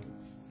 and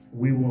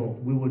we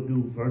will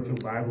do virtual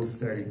Bible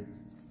study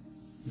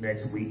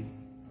next week.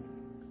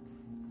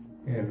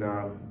 And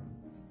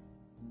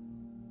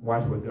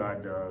watch what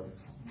God does.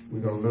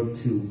 We're going to look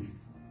to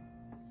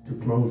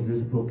close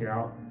this book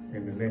out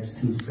in the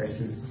next 2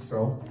 sessions or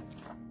so.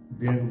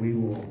 Then we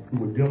will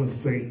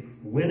demonstrate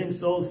winning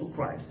souls for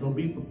Christ. So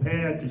be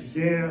prepared to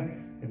share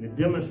and to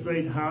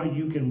demonstrate how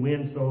you can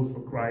win souls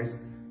for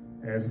Christ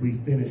as we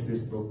finish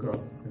this book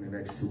up in the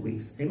next 2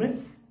 weeks.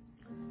 Amen?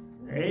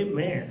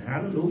 Amen.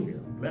 Hallelujah.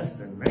 Bless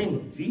the name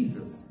of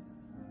Jesus.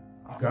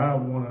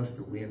 God wants us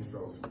to win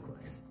souls for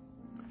Christ.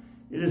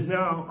 It is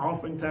now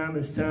offering time.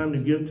 It's time to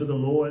give to the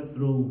Lord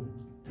through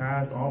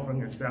tithes,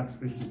 offering, and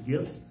sacrificial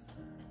gifts.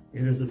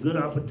 It is a good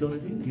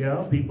opportunity.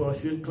 Yeah, people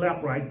should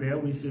clap right there.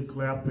 We should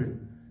clap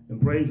and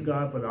praise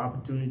God for the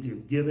opportunity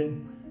of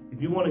giving.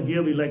 If you want to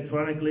give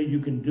electronically, you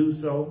can do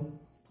so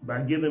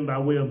by giving by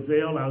way of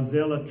Zelle. Our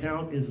Zelle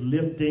account is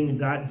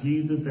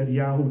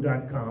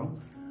Lifting.Jesus@yahoo.com.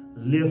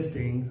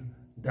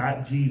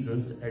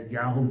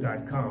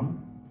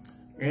 Lifting.Jesus@yahoo.com.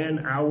 And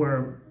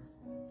our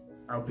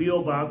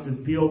P.O. Box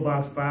is P.O.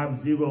 Box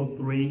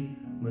 503,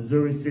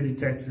 Missouri City,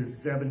 Texas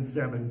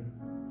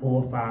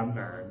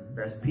 77459.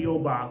 That's P.O.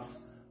 Box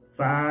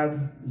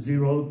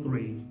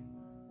 503,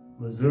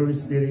 Missouri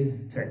City,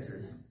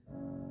 Texas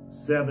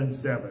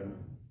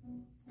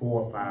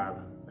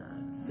 77459.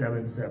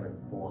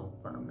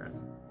 77459.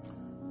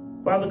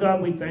 Father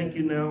God, we thank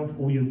you now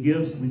for your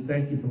gifts. We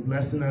thank you for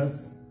blessing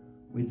us.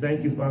 We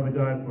thank you, Father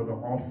God, for the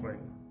offering.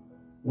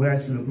 We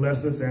ask you to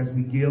bless us as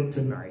we give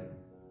tonight.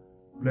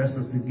 Bless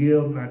us to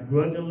give not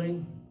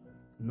grudgingly,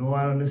 nor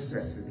out of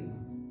necessity.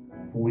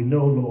 For we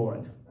know,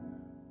 Lord,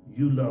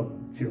 you love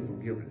cheerful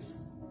givers.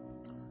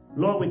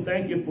 Lord, we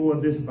thank you for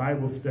this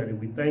Bible study.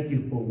 We thank you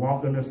for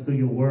walking us through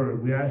your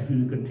word. We ask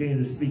you to continue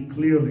to speak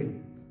clearly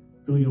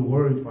through your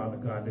word, Father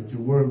God, that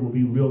your word will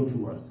be real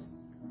to us.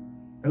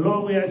 And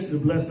Lord, we ask you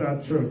to bless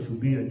our church to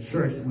be a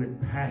church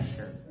with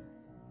passion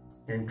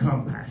and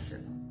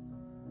compassion.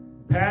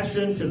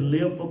 Passion to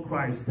live for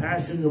Christ.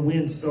 Passion to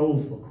win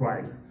souls for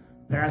Christ.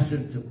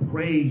 Passion to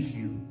praise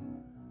you.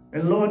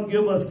 And Lord,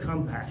 give us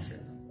compassion.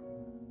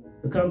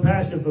 The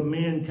compassion for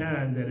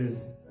mankind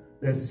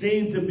that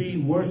seems to be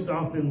worse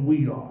off than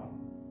we are.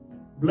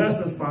 Bless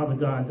us, Father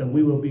God, that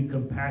we will be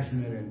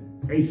compassionate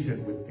and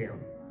patient with them.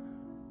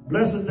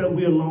 Bless us that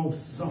we are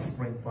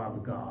long-suffering, Father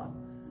God.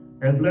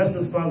 And bless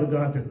us, Father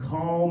God, to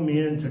call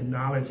men to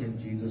knowledge in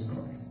Jesus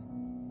Christ.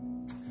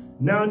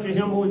 Now unto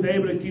him who is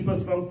able to keep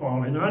us from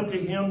falling, unto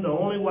him the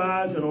only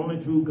wise and only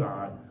true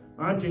God,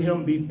 unto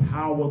him be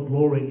power,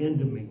 glory, and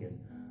dominion.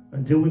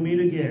 Until we meet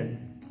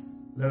again,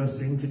 let us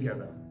sing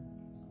together.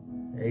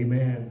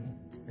 Amen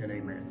and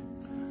amen.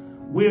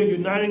 We are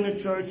uniting the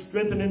church,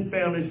 strengthening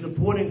families,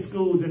 supporting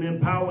schools, and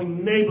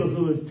empowering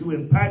neighborhoods to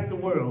impact the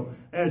world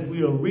as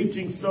we are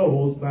reaching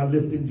souls by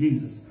lifting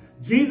Jesus.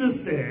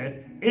 Jesus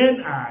said,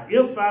 and I,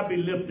 if I be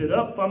lifted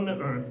up from the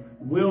earth,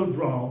 will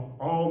draw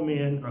all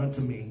men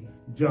unto me.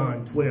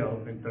 John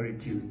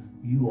 12:32.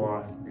 You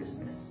are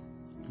dismissed.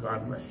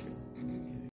 God bless you.